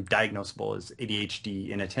diagnosable as ADHD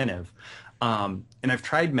inattentive, and I've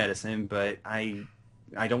tried medicine, but I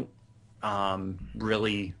don't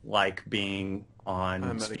really like being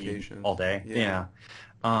on speed medication all day. Yeah.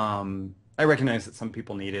 I recognize that some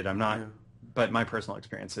people need it. I'm not, Yeah. but my personal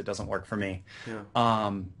experience, it doesn't work for me. Yeah.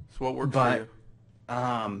 Um, So what works for but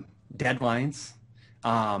you? deadlines,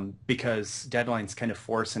 because deadlines kind of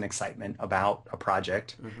force an excitement about a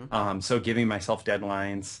project. So giving myself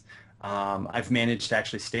deadlines. I've managed to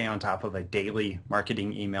actually stay on top of a daily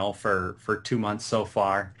marketing email for 2 months so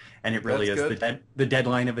far, and it really That's is good. the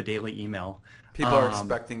deadline of a daily email. People are Um,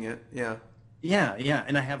 expecting it. Yeah. yeah,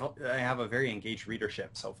 and I have a very engaged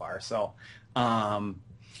readership so far. So, um,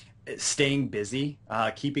 staying busy,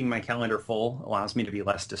 keeping my calendar full allows me to be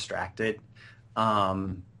less distracted.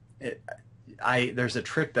 Um, it, there's a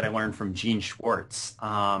trick that I learned from Gene Schwartz,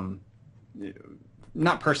 not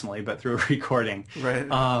personally, but through a recording. Right.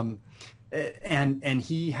 And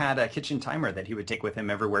he had a kitchen timer that he would take with him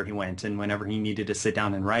everywhere he went, and whenever he needed to sit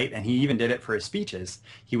down and write, and he even did it for his speeches.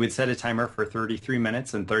 He would set a timer for 33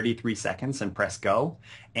 minutes and 33 seconds and press go,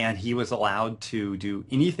 and he was allowed to do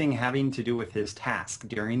anything having to do with his task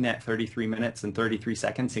during that 33 minutes and 33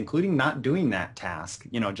 seconds, including not doing that task,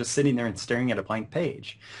 just sitting there and staring at a blank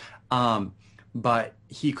page. But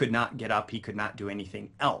he could not get up. He could not do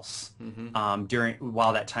anything else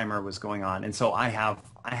while that timer was going on. And so I have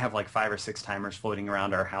like 5 or 6 timers floating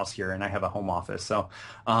around our house here, and I have a home office. So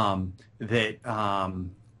they're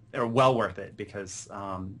well worth it because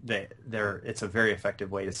it's a very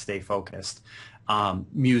effective way to stay focused.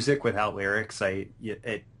 Music without lyrics,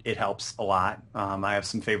 it helps a lot. I have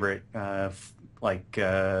some favorite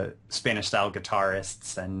Spanish style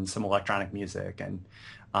guitarists and some electronic music and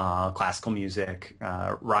classical music,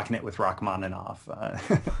 rocking it with Rachmaninoff,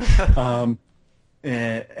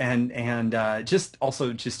 and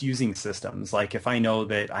just using systems. Like if I know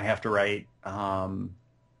that I have to write,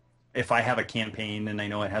 if I have a campaign and I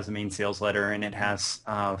know it has a main sales letter and it has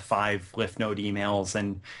 5 lift node emails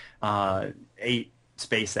and 8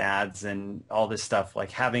 space ads and all this stuff, like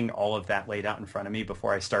having all of that laid out in front of me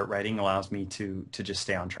before I start writing allows me to just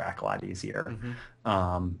stay on track a lot easier.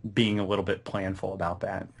 Being a little bit planful about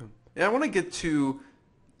that. And I want to get to,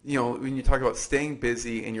 when you talk about staying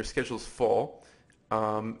busy and your schedule's full,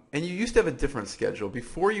 and you used to have a different schedule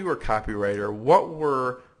before you were a copywriter. What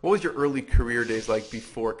was your early career days like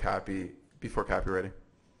before copywriting?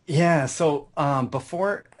 Yeah, so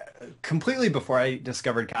completely before I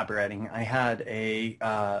discovered copywriting, I had a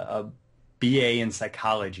BA in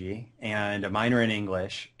psychology and a minor in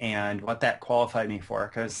English, and what that qualified me for,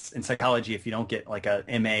 because in psychology, if you don't get like a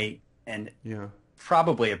MA and Yeah.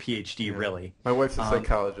 probably a PhD, Yeah. really. My wife's a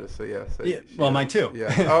psychologist, so yes. Yeah, well, mine too.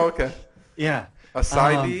 Yeah. Oh, okay. Yeah. A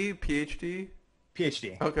PsyD, PhD?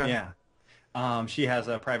 PhD. Okay. Yeah. She has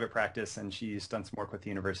a private practice, and she's done some work with the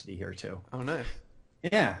university here too. Oh, nice.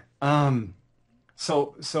 Yeah.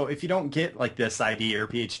 So if you don't get like this ID or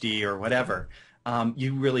PhD or whatever,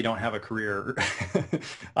 you really don't have a career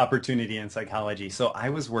opportunity in psychology. So I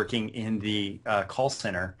was working in the call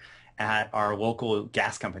center at our local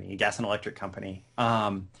gas and electric company.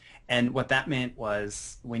 And what that meant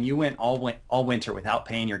was when you went all winter without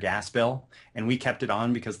paying your gas bill, and we kept it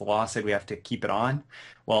on because the law said we have to keep it on.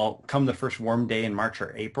 Well, come the first warm day in March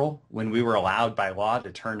or April, when we were allowed by law to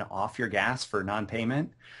turn off your gas for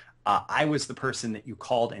non-payment, I was the person that you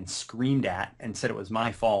called and screamed at and said it was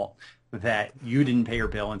my fault that you didn't pay your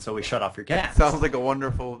bill, and so we shut off your gas. Sounds like a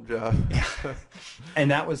wonderful job. Yeah.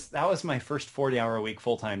 And that was my first 40-hour-a-week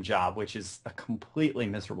full-time job, which is a completely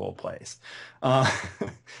miserable place.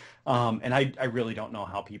 And I really don't know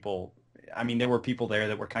how people, I mean, there were people there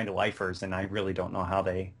that were kind of lifers, and I really don't know how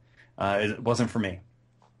it wasn't for me.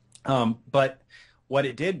 But what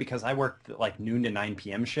it did, because I worked like noon to 9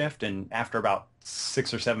 p.m. shift, and after about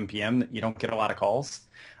 6 or 7 p.m., you don't get a lot of calls.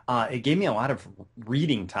 It gave me a lot of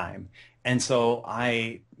reading time. And so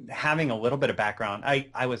having a little bit of background,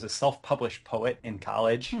 I was a self-published poet in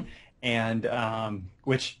college, and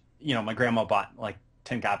which, my grandma bought like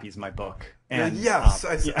 10 copies of my book. And yes,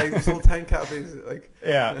 I sold 10 copies. Like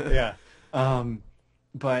yeah.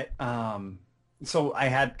 So I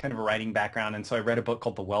had kind of a writing background, and so I read a book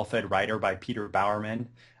called The Well-Fed Writer by Peter Bowerman,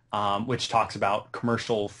 which talks about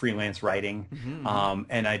commercial freelance writing.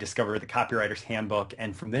 And I discovered the Copywriter's Handbook,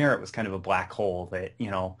 and from there it was kind of a black hole that,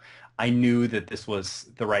 I knew that this was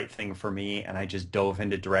the right thing for me, and I just dove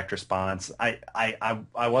into direct response. I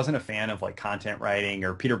wasn't a fan of like content writing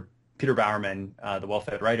or Peter Peter Bowerman, the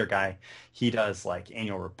well-fed writer guy, he does like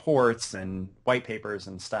annual reports and white papers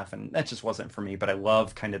and stuff, and that just wasn't for me. But I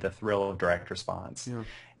love kind of the thrill of direct response,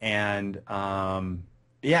 and so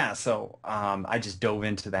I just dove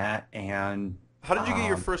into that. And how did you get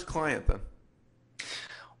your first client then?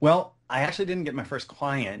 Well, I actually didn't get my first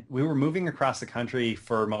client. We were moving across the country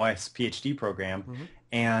for my wife's PhD program,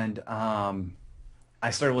 and I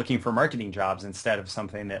started looking for marketing jobs instead of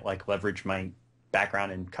something that like leveraged my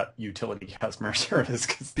background in utility customer service,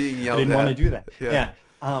 because I didn't want to do that.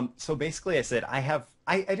 So basically I said, I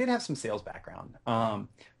did have some sales background,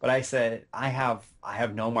 but I said, I have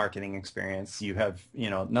no marketing experience. You have,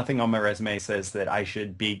 nothing on my resume says that I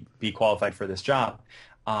should be qualified for this job.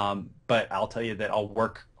 But I'll tell you that I'll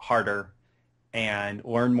work harder and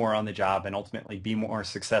learn more on the job and ultimately be more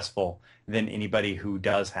successful than anybody who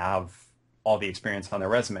does have all the experience on their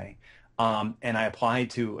resume. And I applied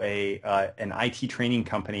to an IT training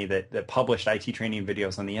company that published IT training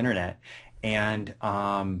videos on the internet, and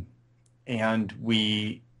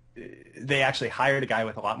they actually hired a guy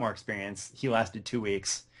with a lot more experience. He lasted 2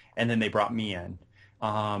 weeks, and then they brought me in.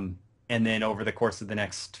 And then over the course of the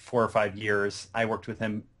next 4 or 5 years, I worked with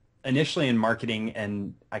him initially in marketing,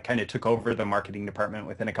 and I kind of took over the marketing department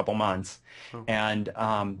within a couple months. And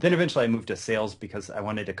then eventually I moved to sales because I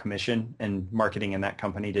wanted a commission, and marketing in that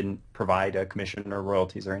company didn't provide a commission or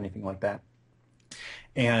royalties or anything like that.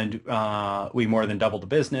 And we more than doubled the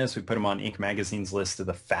business. We put them on Inc. magazine's list of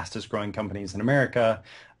the fastest growing companies in America.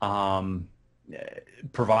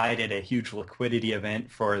 Provided a huge liquidity event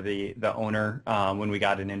for the owner when we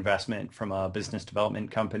got an investment from a business development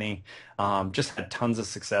company. Just had tons of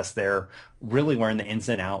success there. Really learned the ins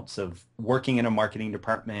and outs of working in a marketing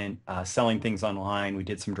department, selling things online. We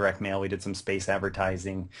did some direct mail. We did some space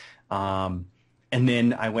advertising. And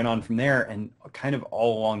then I went on from there, and kind of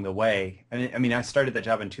all along the way, I mean, I started the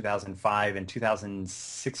job in 2005. In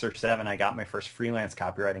 2006 or 7, I got my first freelance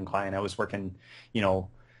copywriting client. I was working,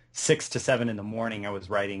 6 to 7 in the morning. I was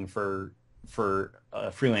writing for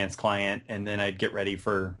a freelance client, and then I'd get ready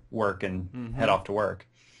for work and head off to work.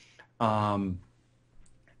 And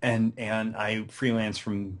I freelanced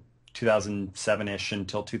from 2007-ish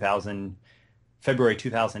until February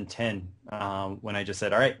 2010, when I just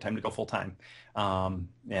said, all right, time to go full time. And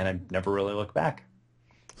I never really looked back.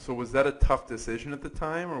 So was that a tough decision at the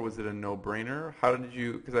time, or was it a no-brainer? How did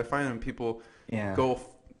you, because I find when people go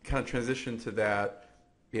kind of transition to that,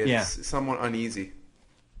 it's somewhat uneasy.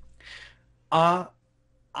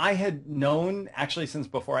 I had known actually since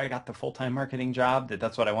before I got the full-time marketing job that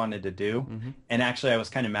that's what I wanted to do. And actually I was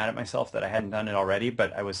kind of mad at myself that I hadn't done it already,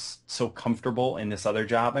 but I was so comfortable in this other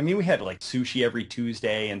job. I mean, we had like sushi every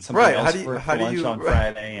Tuesday and something else for lunch on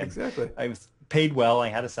Friday. And exactly. I was paid well. I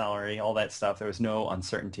had a salary, all that stuff. There was no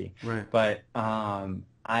uncertainty. Right. But I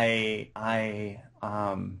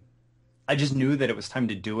just knew that it was time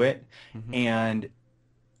to do it. And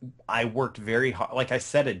I worked very hard. Like I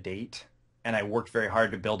set a date, and I worked very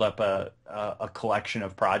hard to build up a collection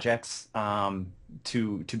of projects to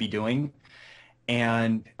be doing.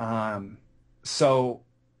 And so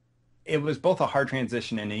it was both a hard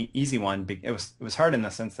transition and an easy one. It was hard in the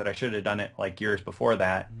sense that I should have done it like years before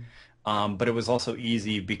that. But it was also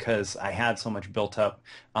easy because I had so much built up.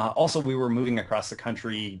 Also, we were moving across the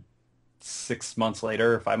country 6 months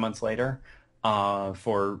later, 5 months later,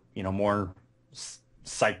 for more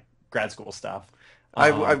grad school stuff.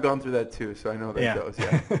 I've gone through that too, so I know that goes.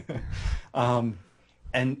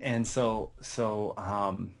 And so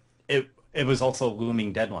it was also a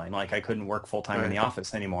looming deadline. Like I couldn't work full time in the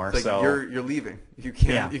office anymore. It's like so you're leaving. You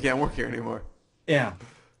can't work here anymore. Yeah.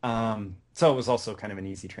 So it was also kind of an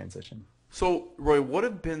easy transition. So Roy, what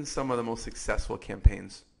have been some of the most successful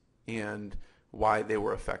campaigns and why they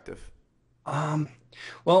were effective?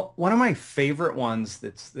 Well, one of my favorite ones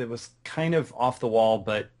that was kind of off the wall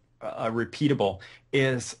but repeatable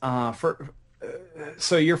is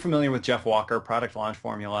so you're familiar with Jeff Walker, Product Launch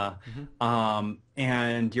Formula,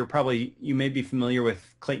 and you may be familiar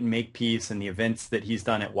with Clayton Makepeace and the events that he's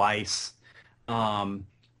done at Weisz.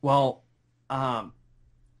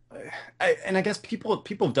 I guess people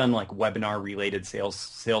have done like webinar related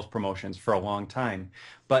sales promotions for a long time,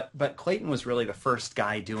 but Clayton was really the first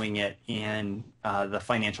guy doing it in the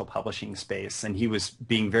financial publishing space, and he was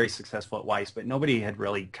being very successful at Weisz, but nobody had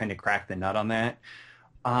really kind of cracked the nut on that.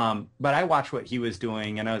 But I watched what he was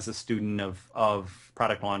doing, and I was a student of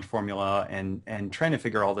Product Launch Formula and trying to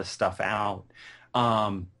figure all this stuff out.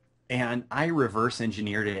 And I reverse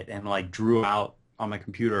engineered it and like drew out on my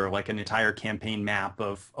computer like an entire campaign map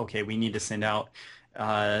of, okay, we need to send out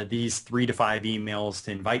these 3 to 5 emails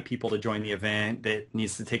to invite people to join the event. That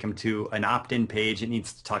needs to take them to an opt-in page. It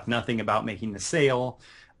needs to talk nothing about making the sale.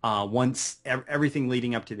 Everything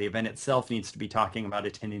leading up to the event itself needs to be talking about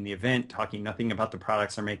attending the event, talking nothing about the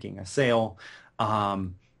products or making a sale.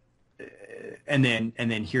 And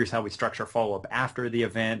then here's how we structure follow-up after the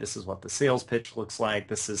event. This is what the sales pitch looks like.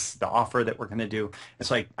 This is the offer that we're going to do. And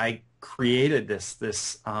so I created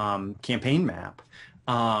this campaign map,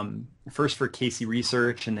 first for Casey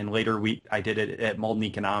Research, and then later I did it at Malden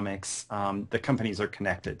Economics. The companies are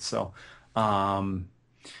connected. So,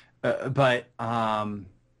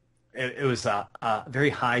 it was a very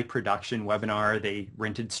high production webinar. They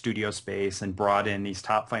rented studio space and brought in these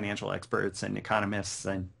top financial experts and economists,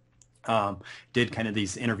 and did kind of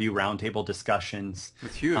these interview roundtable discussions.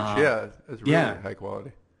 It's huge. Yeah, it's really high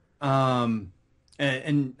quality. And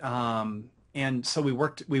so we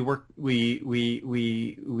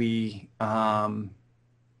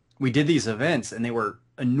did these events, and they were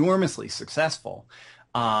enormously successful.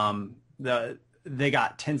 They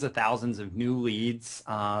got tens of thousands of new leads.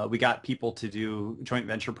 We got people to do joint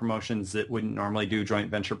venture promotions that wouldn't normally do joint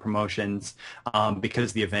venture promotions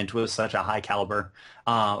because the event was such a high caliber.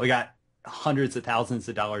 We got hundreds of thousands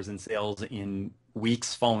of dollars in sales in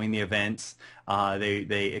weeks following the events.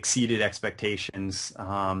 They exceeded expectations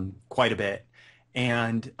quite a bit.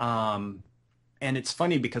 And it's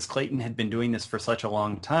funny because Clayton had been doing this for such a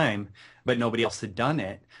long time, but nobody else had done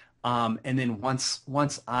it. And then once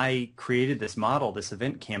I created this model, this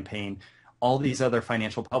event campaign, all these other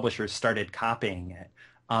financial publishers started copying it.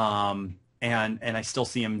 And I still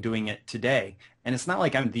see them doing it today. And it's not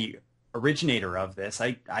like I'm the originator of this.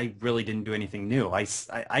 I really didn't do anything new. I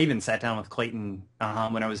even sat down with Clayton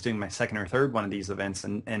when I was doing my second or third one of these events,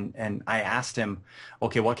 and I asked him,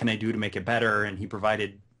 okay, what can I do to make it better? And he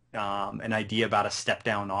provided an idea about a step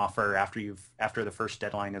down offer after the first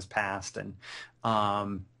deadline has passed. And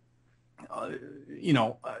so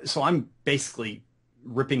I'm basically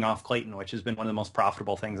ripping off Clayton, which has been one of the most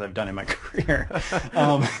profitable things I've done in my career,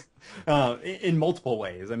 in multiple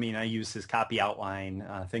ways. I mean, I use his copy outline,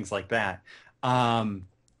 things like that.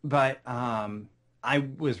 But I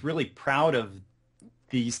was really proud of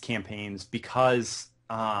these campaigns because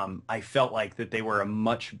I felt like that they were a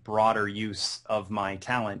much broader use of my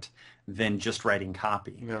talent than just writing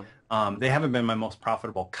copy. Yeah. They haven't been my most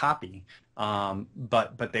profitable copy,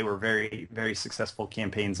 but they were very, very successful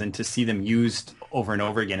campaigns, and to see them used over and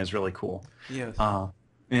over again is really cool. Yes.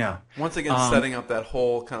 Yeah. Once again, setting up that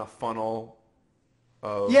whole kind of funnel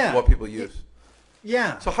of what people use.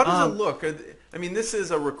 Yeah. So how does it look? I mean, this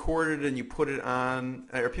is a recorded and you put it on.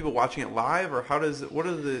 Are people watching it live, or what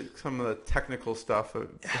are some of the technical stuff?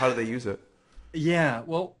 How do they use it? Yeah.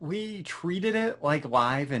 Well, we treated it like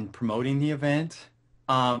live and promoting the event.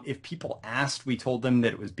 If people asked, we told them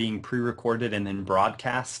that it was being pre-recorded and then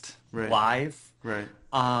broadcast live. Right.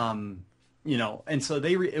 And so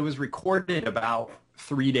it was recorded about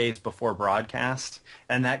 3 days before broadcast,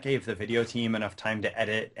 and that gave the video team enough time to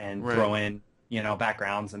edit and throw in,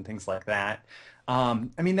 backgrounds and things like that. I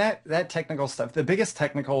mean, that technical stuff, the biggest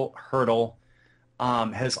technical hurdle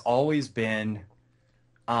has always been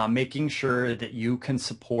making sure that you can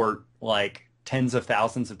support like tens of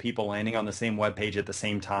thousands of people landing on the same web page at the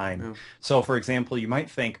same time. Yeah. So, for example, you might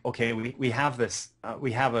think, okay, we have this,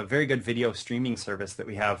 we have a very good video streaming service that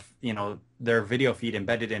we have, their video feed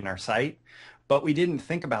embedded in our site, but we didn't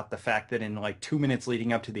think about the fact that in like 2 minutes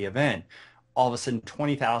leading up to the event, all of a sudden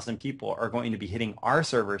 20,000 people are going to be hitting our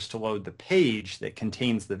servers to load the page that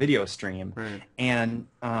contains the video stream. Right. And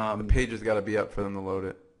the page has got to be up for them to load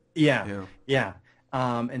it. Yeah.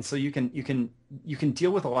 And so you can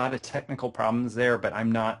deal with a lot of technical problems there, but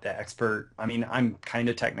I'm not the expert. I mean, I'm kind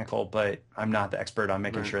of technical, but I'm not the expert on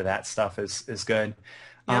making sure that stuff is good.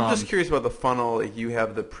 Yeah, I'm just curious about the funnel. Like you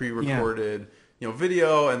have the pre-recorded,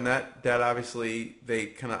 video, and that obviously they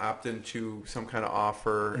kind of opt into some kind of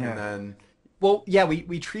offer, and then. Well, yeah,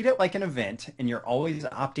 we treat it like an event, and you're always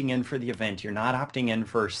opting in for the event. You're not opting in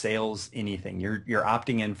for sales anything. You're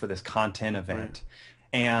opting in for this content event,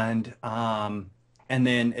 and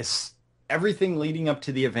then it's everything leading up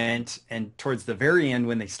to the event and towards the very end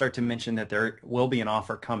when they start to mention that there will be an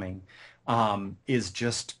offer coming, is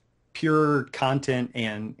just pure content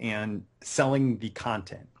and selling the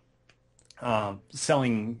content.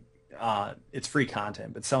 It's free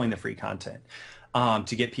content, but selling the free content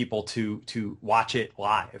to get people to watch it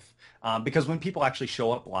live. Because when people actually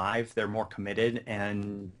show up live, they're more committed,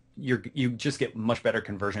 and you just get much better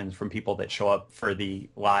conversions from people that show up for the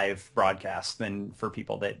live broadcast than for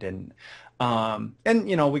people that didn't. And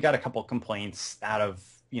we got a couple complaints out of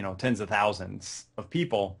tens of thousands of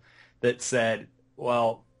people that said,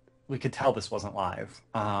 well, we could tell this wasn't live,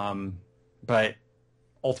 but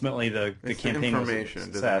ultimately the campaign was a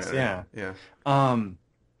success. Yeah. Yeah.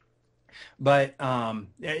 But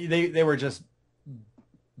they were just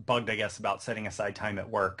bugged, I guess, about setting aside time at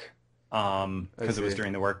work because it was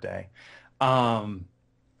during the workday.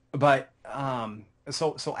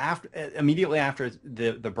 So after immediately after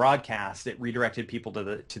the broadcast, it redirected people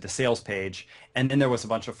to the sales page, and then there was a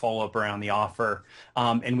bunch of follow up around the offer,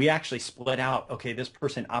 and we actually split out. Okay, this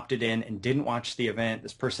person opted in and didn't watch the event.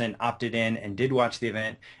 This person opted in and did watch the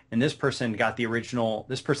event, and this person got the original.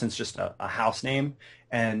 This person's just a house name,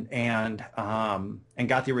 and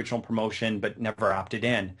got the original promotion, but never opted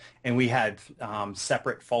in. And we had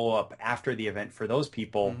separate follow up after the event for those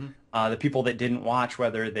people. The people that didn't watch,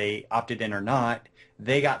 whether they opted in or not,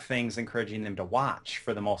 they got things encouraging them to watch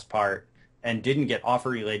for the most part and didn't get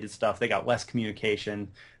offer-related stuff. They got less communication.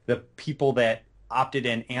 The people that opted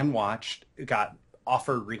in and watched got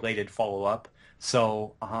offer-related follow-up.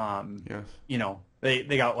 So, yes.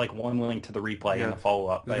 They got like one link to the replay and the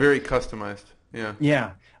follow-up. But very customized. Yeah.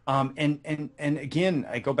 Yeah. And again,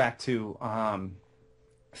 I go back to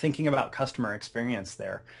thinking about customer experience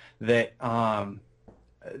there, that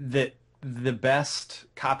the best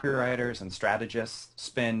copywriters and strategists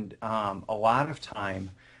spend a lot of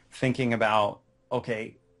time thinking about,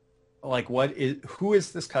 okay, like who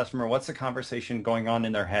is this customer? What's the conversation going on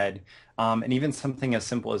in their head? And even something as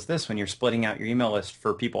simple as this, when you're splitting out your email list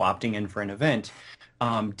for people opting in for an event,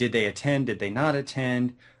 did they attend? Did they not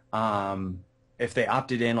attend? If they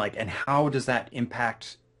opted in, and how does that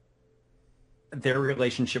impact their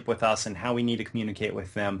relationship with us and how we need to communicate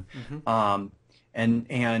with them?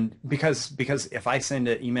 And because if I send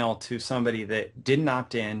an email to somebody that didn't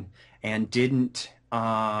opt in and didn't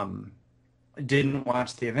watch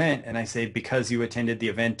the event, and I say, because you attended the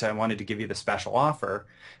event, I wanted to give you the special offer,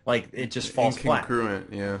 it just falls flat.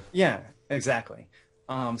 Incongruent, yeah. Yeah, exactly.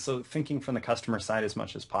 So thinking from the customer side as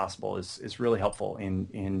much as possible is really helpful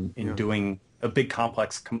in doing a big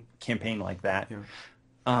complex campaign like that. Yeah.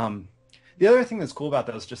 The other thing that's cool about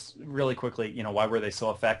those, just really quickly, why were they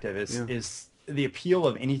so effective is the appeal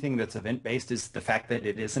of anything that's event-based is the fact that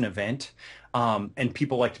it is an event, and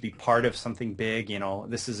people like to be part of something big.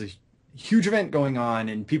 This is a huge event going on,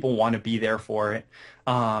 and people want to be there for it.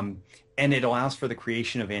 And it allows for the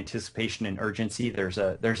creation of anticipation and urgency. There's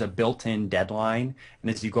a built-in deadline,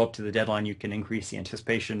 and as you go up to the deadline, you can increase the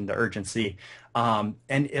anticipation, the urgency, and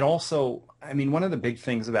it also, one of the big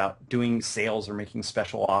things about doing sales or making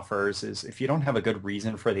special offers is if you don't have a good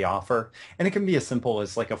reason for the offer, and it can be as simple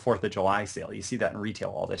as like a 4th of July sale. You see that in retail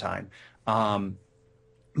all the time.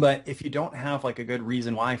 But if you don't have a good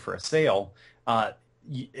reason why for a sale,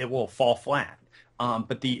 it will fall flat.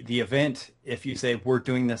 But the event, if you say we're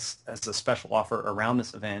doing this as a special offer around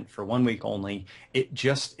this event for 1 week only, it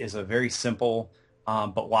just is a very simple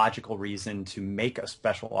but logical reason to make a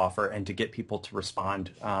special offer and to get people to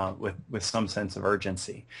respond with some sense of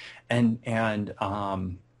urgency. And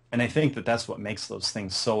I think that's what makes those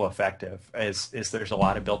things so effective is there's a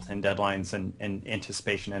lot of built-in deadlines and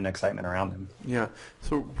anticipation and excitement around them. Yeah.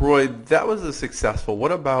 So Roy, that was a successful.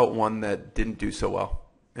 What about one that didn't do so well,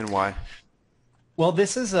 and why? Well,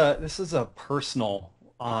 this is a personal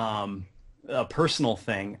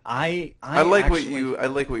thing. I like what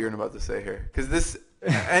you're about to say here, because this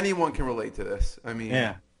anyone can relate to this.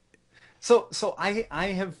 Yeah. So I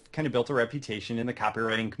have kind of built a reputation in the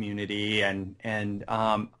copywriting community, and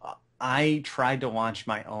I tried to launch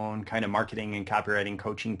my own kind of marketing and copywriting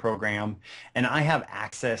coaching program, and I have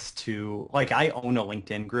access to, I own a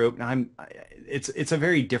LinkedIn group, and it's a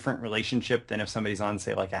very different relationship than if somebody's on,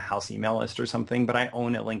 say, a house email list or something, but I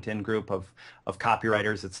own a LinkedIn group of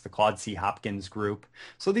copywriters. It's the Claude C. Hopkins group.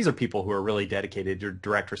 So these are people who are really dedicated to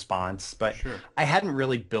direct response, but sure. I hadn't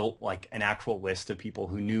really built an actual list of people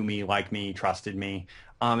who knew me, liked me, trusted me.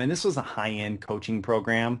 And this was a high-end coaching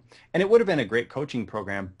program, and it would have been a great coaching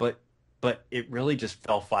program, but it really just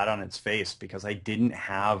fell flat on its face because I didn't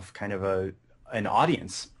have kind of an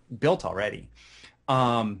audience built already.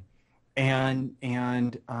 And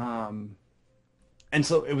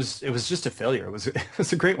so it was just a failure. It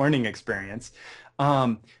was a great learning experience.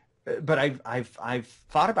 But I've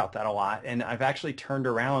thought about that a lot, and I've actually turned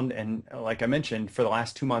around, and like I mentioned, for the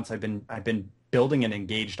last 2 months, I've been building an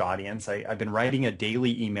engaged audience. I've been writing a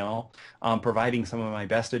daily email, providing some of my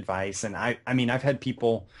best advice, and I've had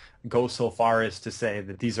people go so far as to say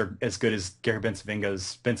that these are as good as Gary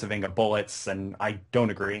Bencivenga bullets, and I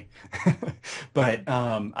don't agree, but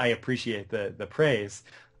I appreciate the praise.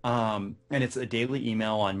 And it's a daily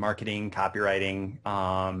email on marketing, copywriting,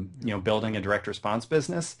 building a direct response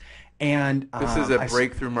business. And this is at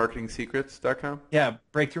BreakthroughMarketingSecrets.com? Yeah,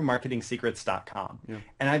 BreakthroughMarketingSecrets.com. Yeah.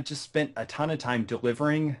 And I've just spent a ton of time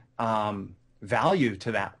delivering value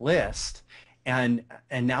to that list. And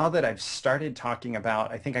now that I've started talking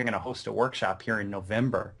about, I think I'm going to host a workshop here in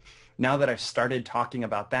November. Now that I've started talking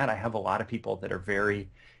about that, I have a lot of people that are very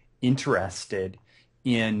interested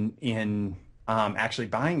in actually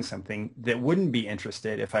buying something that wouldn't be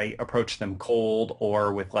interested if I approached them cold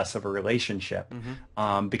or with less of a relationship,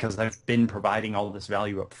 because I've been providing all of this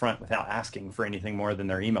value up front without asking for anything more than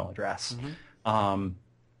their email address.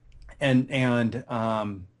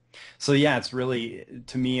 So yeah, it's really,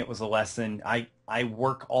 to me, it was a lesson. I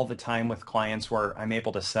work all the time with clients where I'm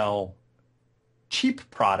able to sell cheap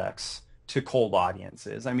products to cold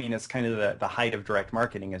audiences. I mean, it's kind of the height of direct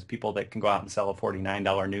marketing is people that can go out and sell a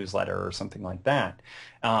 $49 newsletter or something like that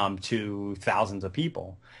to thousands of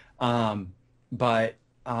people. But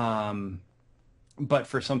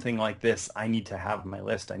for something like this, I need to have my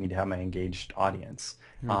list. I need to have my engaged audience.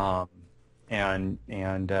 So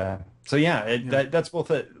yeah, that's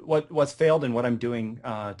both what's failed and what I'm doing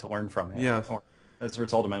to learn from it. Yes. As a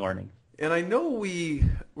result of my learning. And I know we're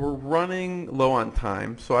running low on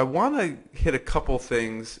time, so I want to hit a couple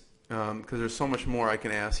things because there's so much more I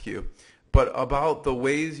can ask you. But about the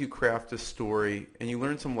ways you craft a story, and you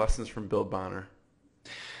learned some lessons from Bill Bonner.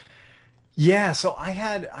 Yeah, so I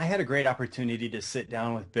had a great opportunity to sit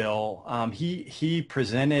down with Bill. He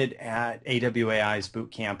presented at AWAI's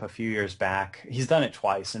boot camp a few years back. He's done it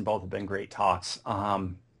twice, and both have been great talks.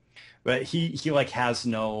 But he like has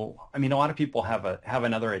no, I mean, a lot of people have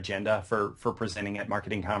another agenda for presenting at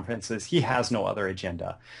marketing conferences. He has no other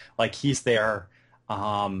agenda. Like he's there.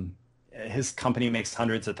 His company makes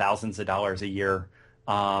hundreds of thousands of dollars a year.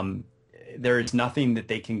 There is nothing that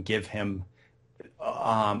they can give him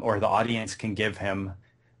or the audience can give him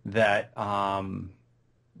that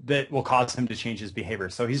that will cause him to change his behavior.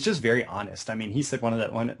 So he's just very honest. I mean, he said one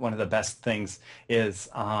of the best things is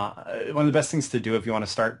one of the best things to do if you want to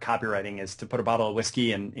start copywriting is to put a bottle of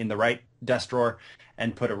whiskey in the right desk drawer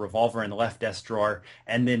and put a revolver in the left desk drawer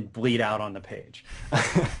and then bleed out on the page.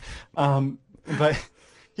 But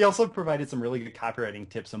he also provided some really good copywriting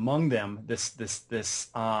tips. Among them, this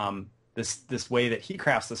way that he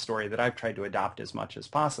crafts the story that I've tried to adopt as much as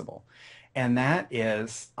possible, and that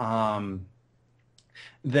is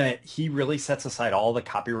that he really sets aside all the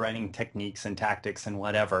copywriting techniques and tactics and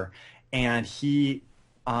whatever, and he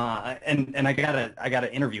and I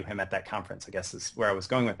gotta interview him at that conference, I guess is where I was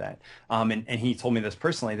going with that. And he told me this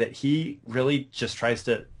personally, that he really just tries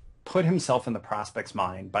to put himself in the prospect's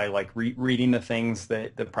mind by like reading the things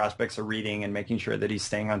that the prospects are reading and making sure that he's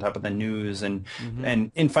staying on top of the news and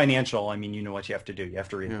in financial, I mean, you know what you have to do. You have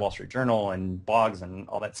to read the Wall Street Journal and blogs and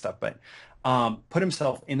all that stuff, but put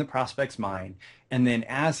himself in the prospect's mind. And then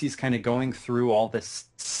as he's kind of going through all this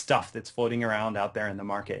stuff that's floating around out there in the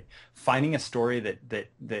market, finding a story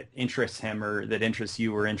that interests him or that interests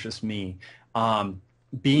you or interests me,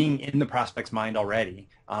 being in the prospect's mind already,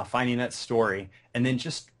 finding that story, and then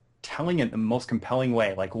just telling it the most compelling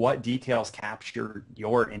way, like what details capture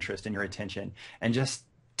your interest and your attention, and just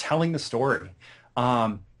telling the story.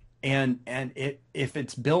 And if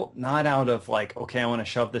it's built not out of like, okay, I want to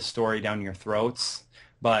shove this story down your throats,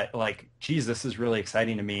 but like, geez, this is really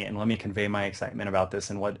exciting to me, and let me convey my excitement about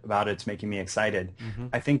this and what about it's making me excited.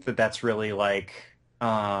 I think that's really like,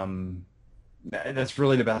 that's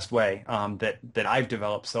really the best way that I've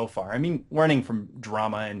developed so far. I mean, learning from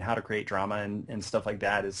drama and how to create drama and stuff like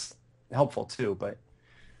that is helpful too, but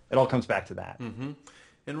it all comes back to that.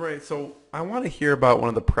 And right, so I want to hear about one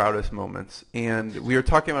of the proudest moments. And we were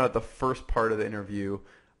talking about it the first part of the interview,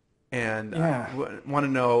 and I want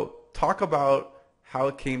to know, talk about how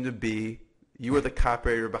it came to be. You were the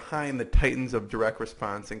copywriter behind the Titans of Direct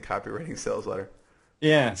Response and Copywriting Sales Letter.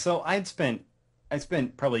 Yeah, so I spent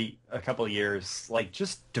probably a couple of years like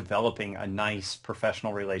just developing a nice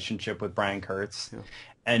professional relationship with Brian Kurtz.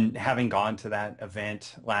 And having gone to that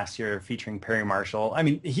event last year featuring Perry Marshall, I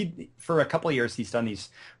mean, for a couple of years, he's done these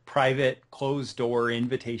private, closed-door,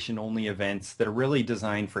 invitation-only events that are really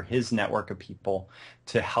designed for his network of people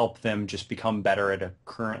to help them just become better at a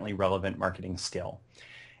currently relevant marketing skill.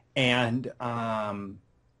 And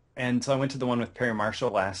so I went to the one with Perry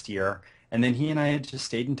Marshall last year, and then he and I had just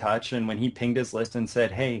stayed in touch. And when he pinged his list and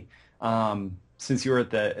said, hey, since you were at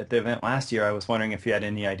the event last year, I was wondering if you had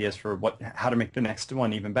any ideas for how to make the next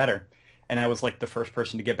one even better. And I was like the first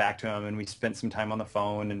person to get back to him, and we spent some time on the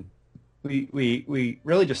phone, and we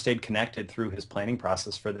really just stayed connected through his planning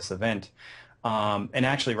process for this event. And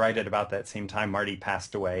actually right at about that same time, Marty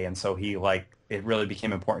passed away. And so it really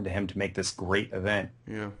became important to him to make this great event.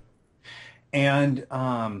 Yeah. And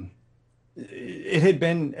it had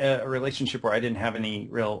been a relationship where I didn't have any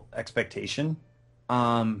real expectation.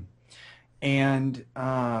 Yeah,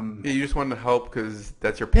 you just wanted to help because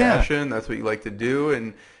that's your passion, that's what you like to do,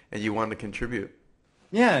 and you wanted to contribute.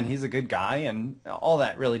 Yeah, and he's a good guy, and all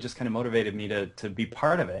that really just kind of motivated me to be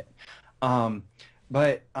part of it.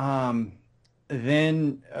 But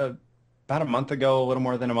then about a month ago, a little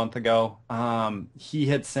more than a month ago, he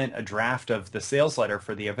had sent a draft of the sales letter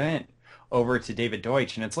for the event over to David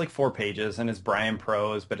Deutsch, and it's like 4 pages, and it's Brian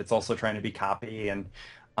prose, but it's also trying to be copy.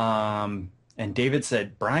 And David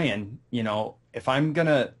said, Brian, if I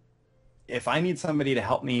need somebody to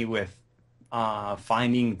help me with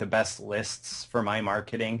finding the best lists for my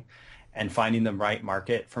marketing and finding the right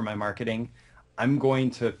market for my marketing, I'm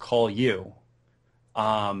going to call you.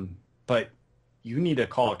 But you need to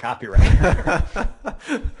call a copywriter.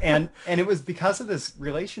 and it was because of this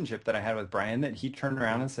relationship that I had with Brian that he turned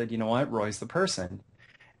around and said, you know what, Roy's the person.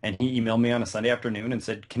 And he emailed me on a Sunday afternoon and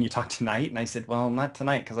said, can you talk tonight? And I said, well, not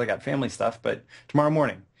tonight because I got family stuff, but tomorrow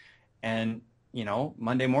morning. And,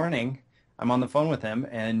 Monday morning, I'm on the phone with him,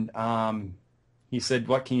 and he said,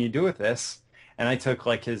 what can you do with this? And I took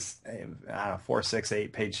like his 4, 6,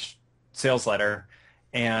 8-page sales letter.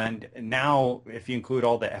 And now if you include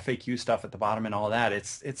all the FAQ stuff at the bottom and all that,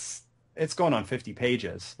 it's going on 50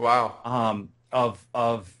 pages. Wow.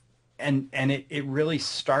 And it really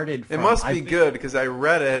started from... It must be good because I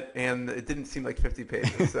read it and it didn't seem like 50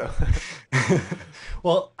 pages. So,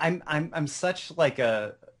 well, I'm such like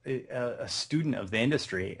a student of the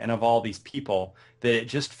industry and of all these people that it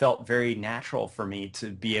just felt very natural for me to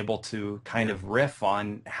be able to kind of riff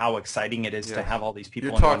on how exciting it is to have all these people.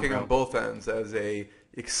 You're talking on both ends as a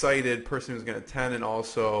excited person who's going to attend and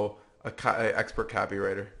also a expert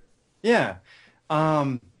copywriter. Yeah.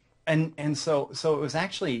 And so it was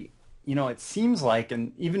actually, it seems like,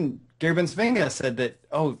 and even Gary Bensvinga said that,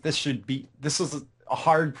 this was a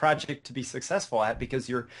hard project to be successful at because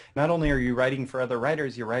you're not only are you writing for other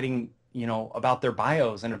writers, you're writing, about their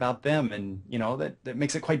bios and about them, and, that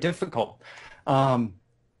makes it quite difficult.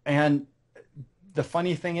 And the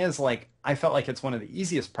funny thing is, like, I felt like it's one of the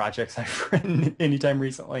easiest projects I've written anytime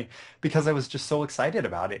recently because I was just so excited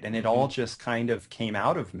about it, and it all just kind of came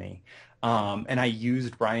out of me. And I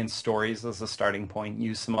used Brian's stories as a starting point,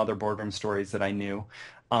 used some other boardroom stories that I knew.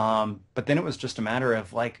 But then it was just a matter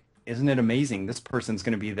of like, isn't it amazing? This person's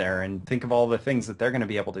going to be there, and think of all the things that they're going to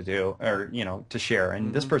be able to do or, to share.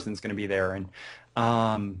 And this person's going to be there. And,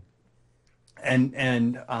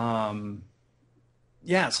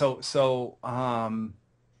 yeah, so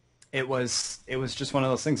it was just one of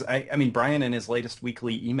those things. I mean, Brian in his latest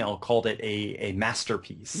weekly email called it a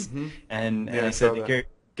masterpiece. And I said that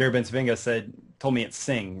Gary Bensvinga told me it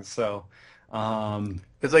sings. So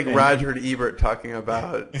it's like Roger Ebert talking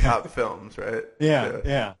about top films, right?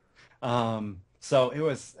 Yeah. So it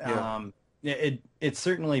was it's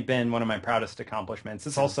certainly been one of my proudest accomplishments.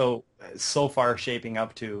 It's also so far shaping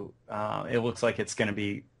up to it looks like it's going to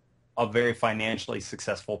be a very financially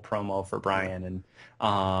successful promo for Brian.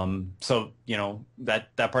 And so,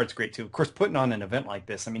 that part's great too. Of course, putting on an event like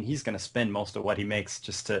this, I mean, he's going to spend most of what he makes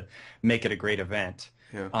just to make it a great event.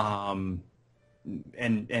 Yeah.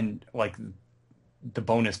 And like the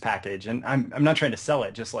bonus package, and I'm not trying to sell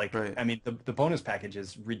it, just like, right. I mean, the bonus package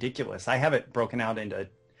is ridiculous. I have it broken out into,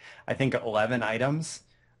 I think, 11 items,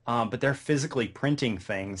 but they're physically printing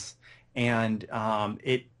things. And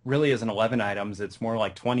it really isn't 11 items. It's more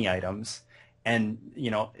like 20 items. And,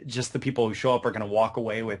 just the people who show up are going to walk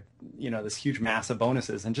away with, this huge mass of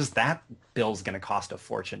bonuses. And just that bill's going to cost a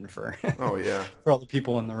fortune for, for all the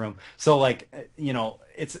people in the room. So like,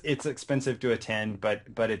 it's expensive to attend, but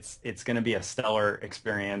it's going to be a stellar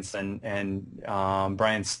experience. And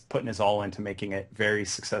Brian's putting his all into making it very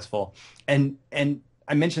successful. And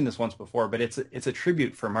I mentioned this once before, but it's a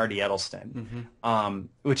tribute for Marty Edelston,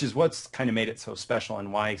 which is what's kind of made it so special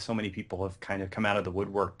and why so many people have kind of come out of the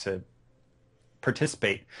woodwork to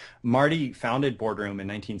participate. Marty founded Boardroom in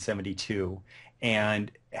 1972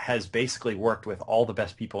 and has basically worked with all the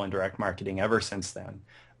best people in direct marketing ever since then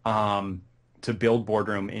to build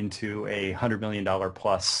Boardroom into a $100 million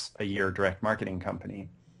plus a year direct marketing company.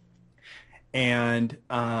 And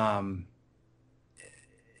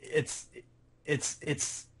it's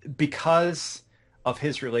because of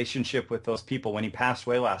his relationship with those people. When he passed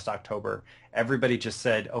away last October, everybody just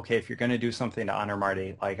said, okay, if you're going to do something to honor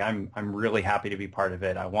Marty, like I'm really happy to be part of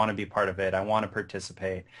it. I want to be part of it. I want to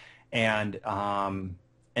participate. And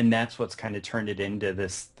and that's what's kind of turned it into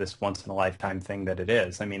this once in a lifetime thing that it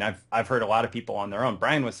is. I mean, I've heard a lot of people on their own.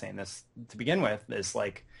 Brian was saying this to begin with, is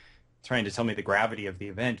like trying to tell me the gravity of the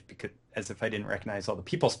event, because as if I didn't recognize all the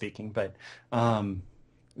people speaking, but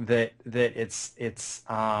that it's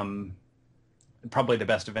probably the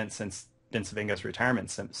best event since Bensavinga's retirement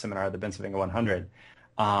seminar, the Bensavinga 100.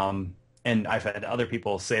 And I've had other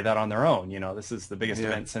people say that on their own. You know, this is the biggest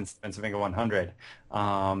event since Bensavinga 100.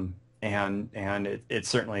 And it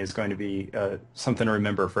certainly is going to be something to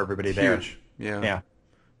remember for everybody there. Huge. Yeah. Yeah.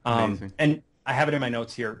 And I have it in my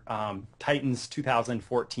notes here.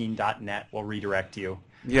 Titans2014.net will redirect you.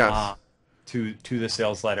 Yes. To the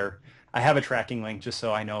sales letter. I have a tracking link just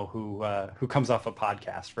so I know who comes off a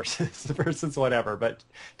podcast versus whatever. But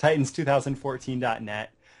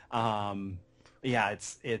Titans2014.net.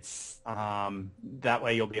 It's that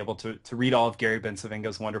way you'll be able to read all of Gary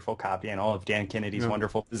Bensavinga's wonderful copy and all of Dan Kennedy's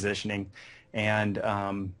wonderful positioning, and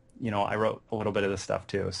I wrote a little bit of this stuff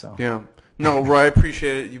too. So yeah, no, Roy, I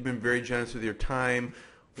appreciate it. You've been very generous with your time.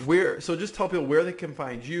 So just tell people where they can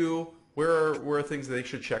find you. Where are things that they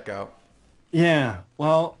should check out? Yeah,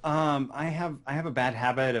 well, I have a bad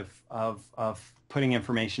habit of putting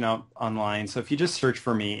information out online. So if you just search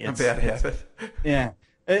for me, it's a bad habit. Yeah.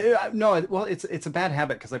 No, well, it's a bad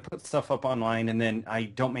habit because I put stuff up online and then I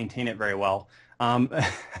don't maintain it very well. But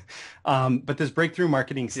this Breakthrough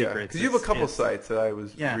Marketing Secrets. Because you have a couple sites that I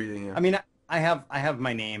was reading. Yeah. I mean, I have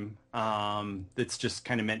my name that's just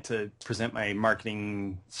kind of meant to present my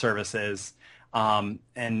marketing services, and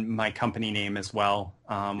my company name as well,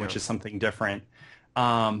 which is something different.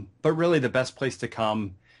 But really, the best place to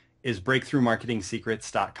come is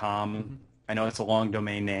BreakthroughMarketingSecrets.com. Mm-hmm. I know it's a long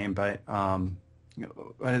domain name, but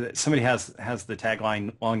somebody has the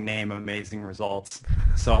tagline, long name, amazing results.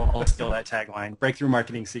 So I'll steal that tagline.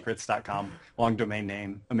 BreakthroughMarketingSecrets.com, long domain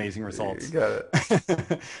name, amazing results. You got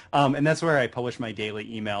it. And that's where I publish my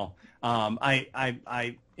daily email.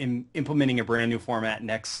 I am implementing a brand new format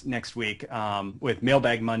next week with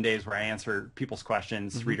Mailbag Mondays, where I answer people's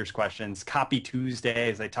questions, readers' questions. Copy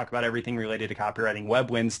Tuesdays, I talk about everything related to copywriting.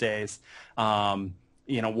 Web Wednesdays,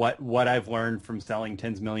 what I've learned from selling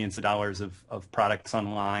tens of millions of dollars of products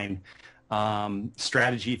online.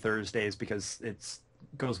 Strategy Thursdays, because it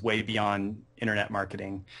goes way beyond internet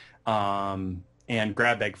marketing. And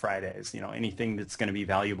Grab Bag Fridays, anything that's going to be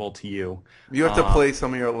valuable to you. You have to play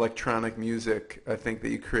some of your electronic music, I think, that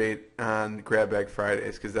you create on Grab Bag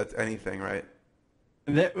Fridays, because that's anything, right?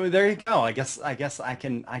 There you go. I guess I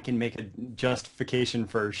can make a justification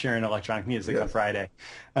for sharing electronic music on Friday.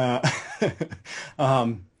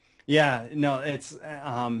 Yeah, no, it's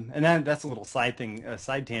and that's a little side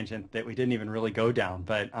tangent that we didn't even really go down,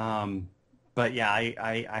 but yeah,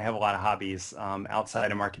 I have a lot of hobbies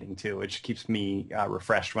outside of marketing too, which keeps me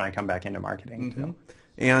refreshed when I come back into marketing too.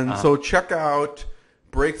 And so check out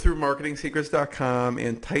BreakthroughMarketingSecrets.com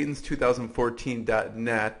and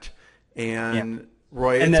Titans2014.net. And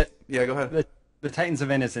Roy, go ahead. The Titans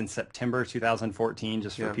event is in September 2014,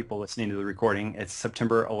 just for people listening to the recording. It's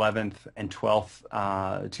September 11th and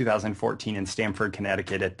 12th, 2014 in Stamford,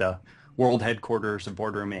 Connecticut at the world headquarters of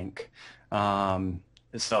Boardroom Inc.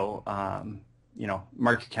 So,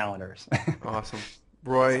 mark your calendars. Awesome.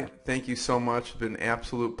 Roy, thank you so much. It's been an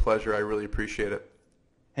absolute pleasure. I really appreciate it.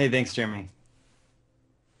 Hey, thanks, Jeremy.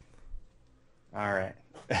 All right.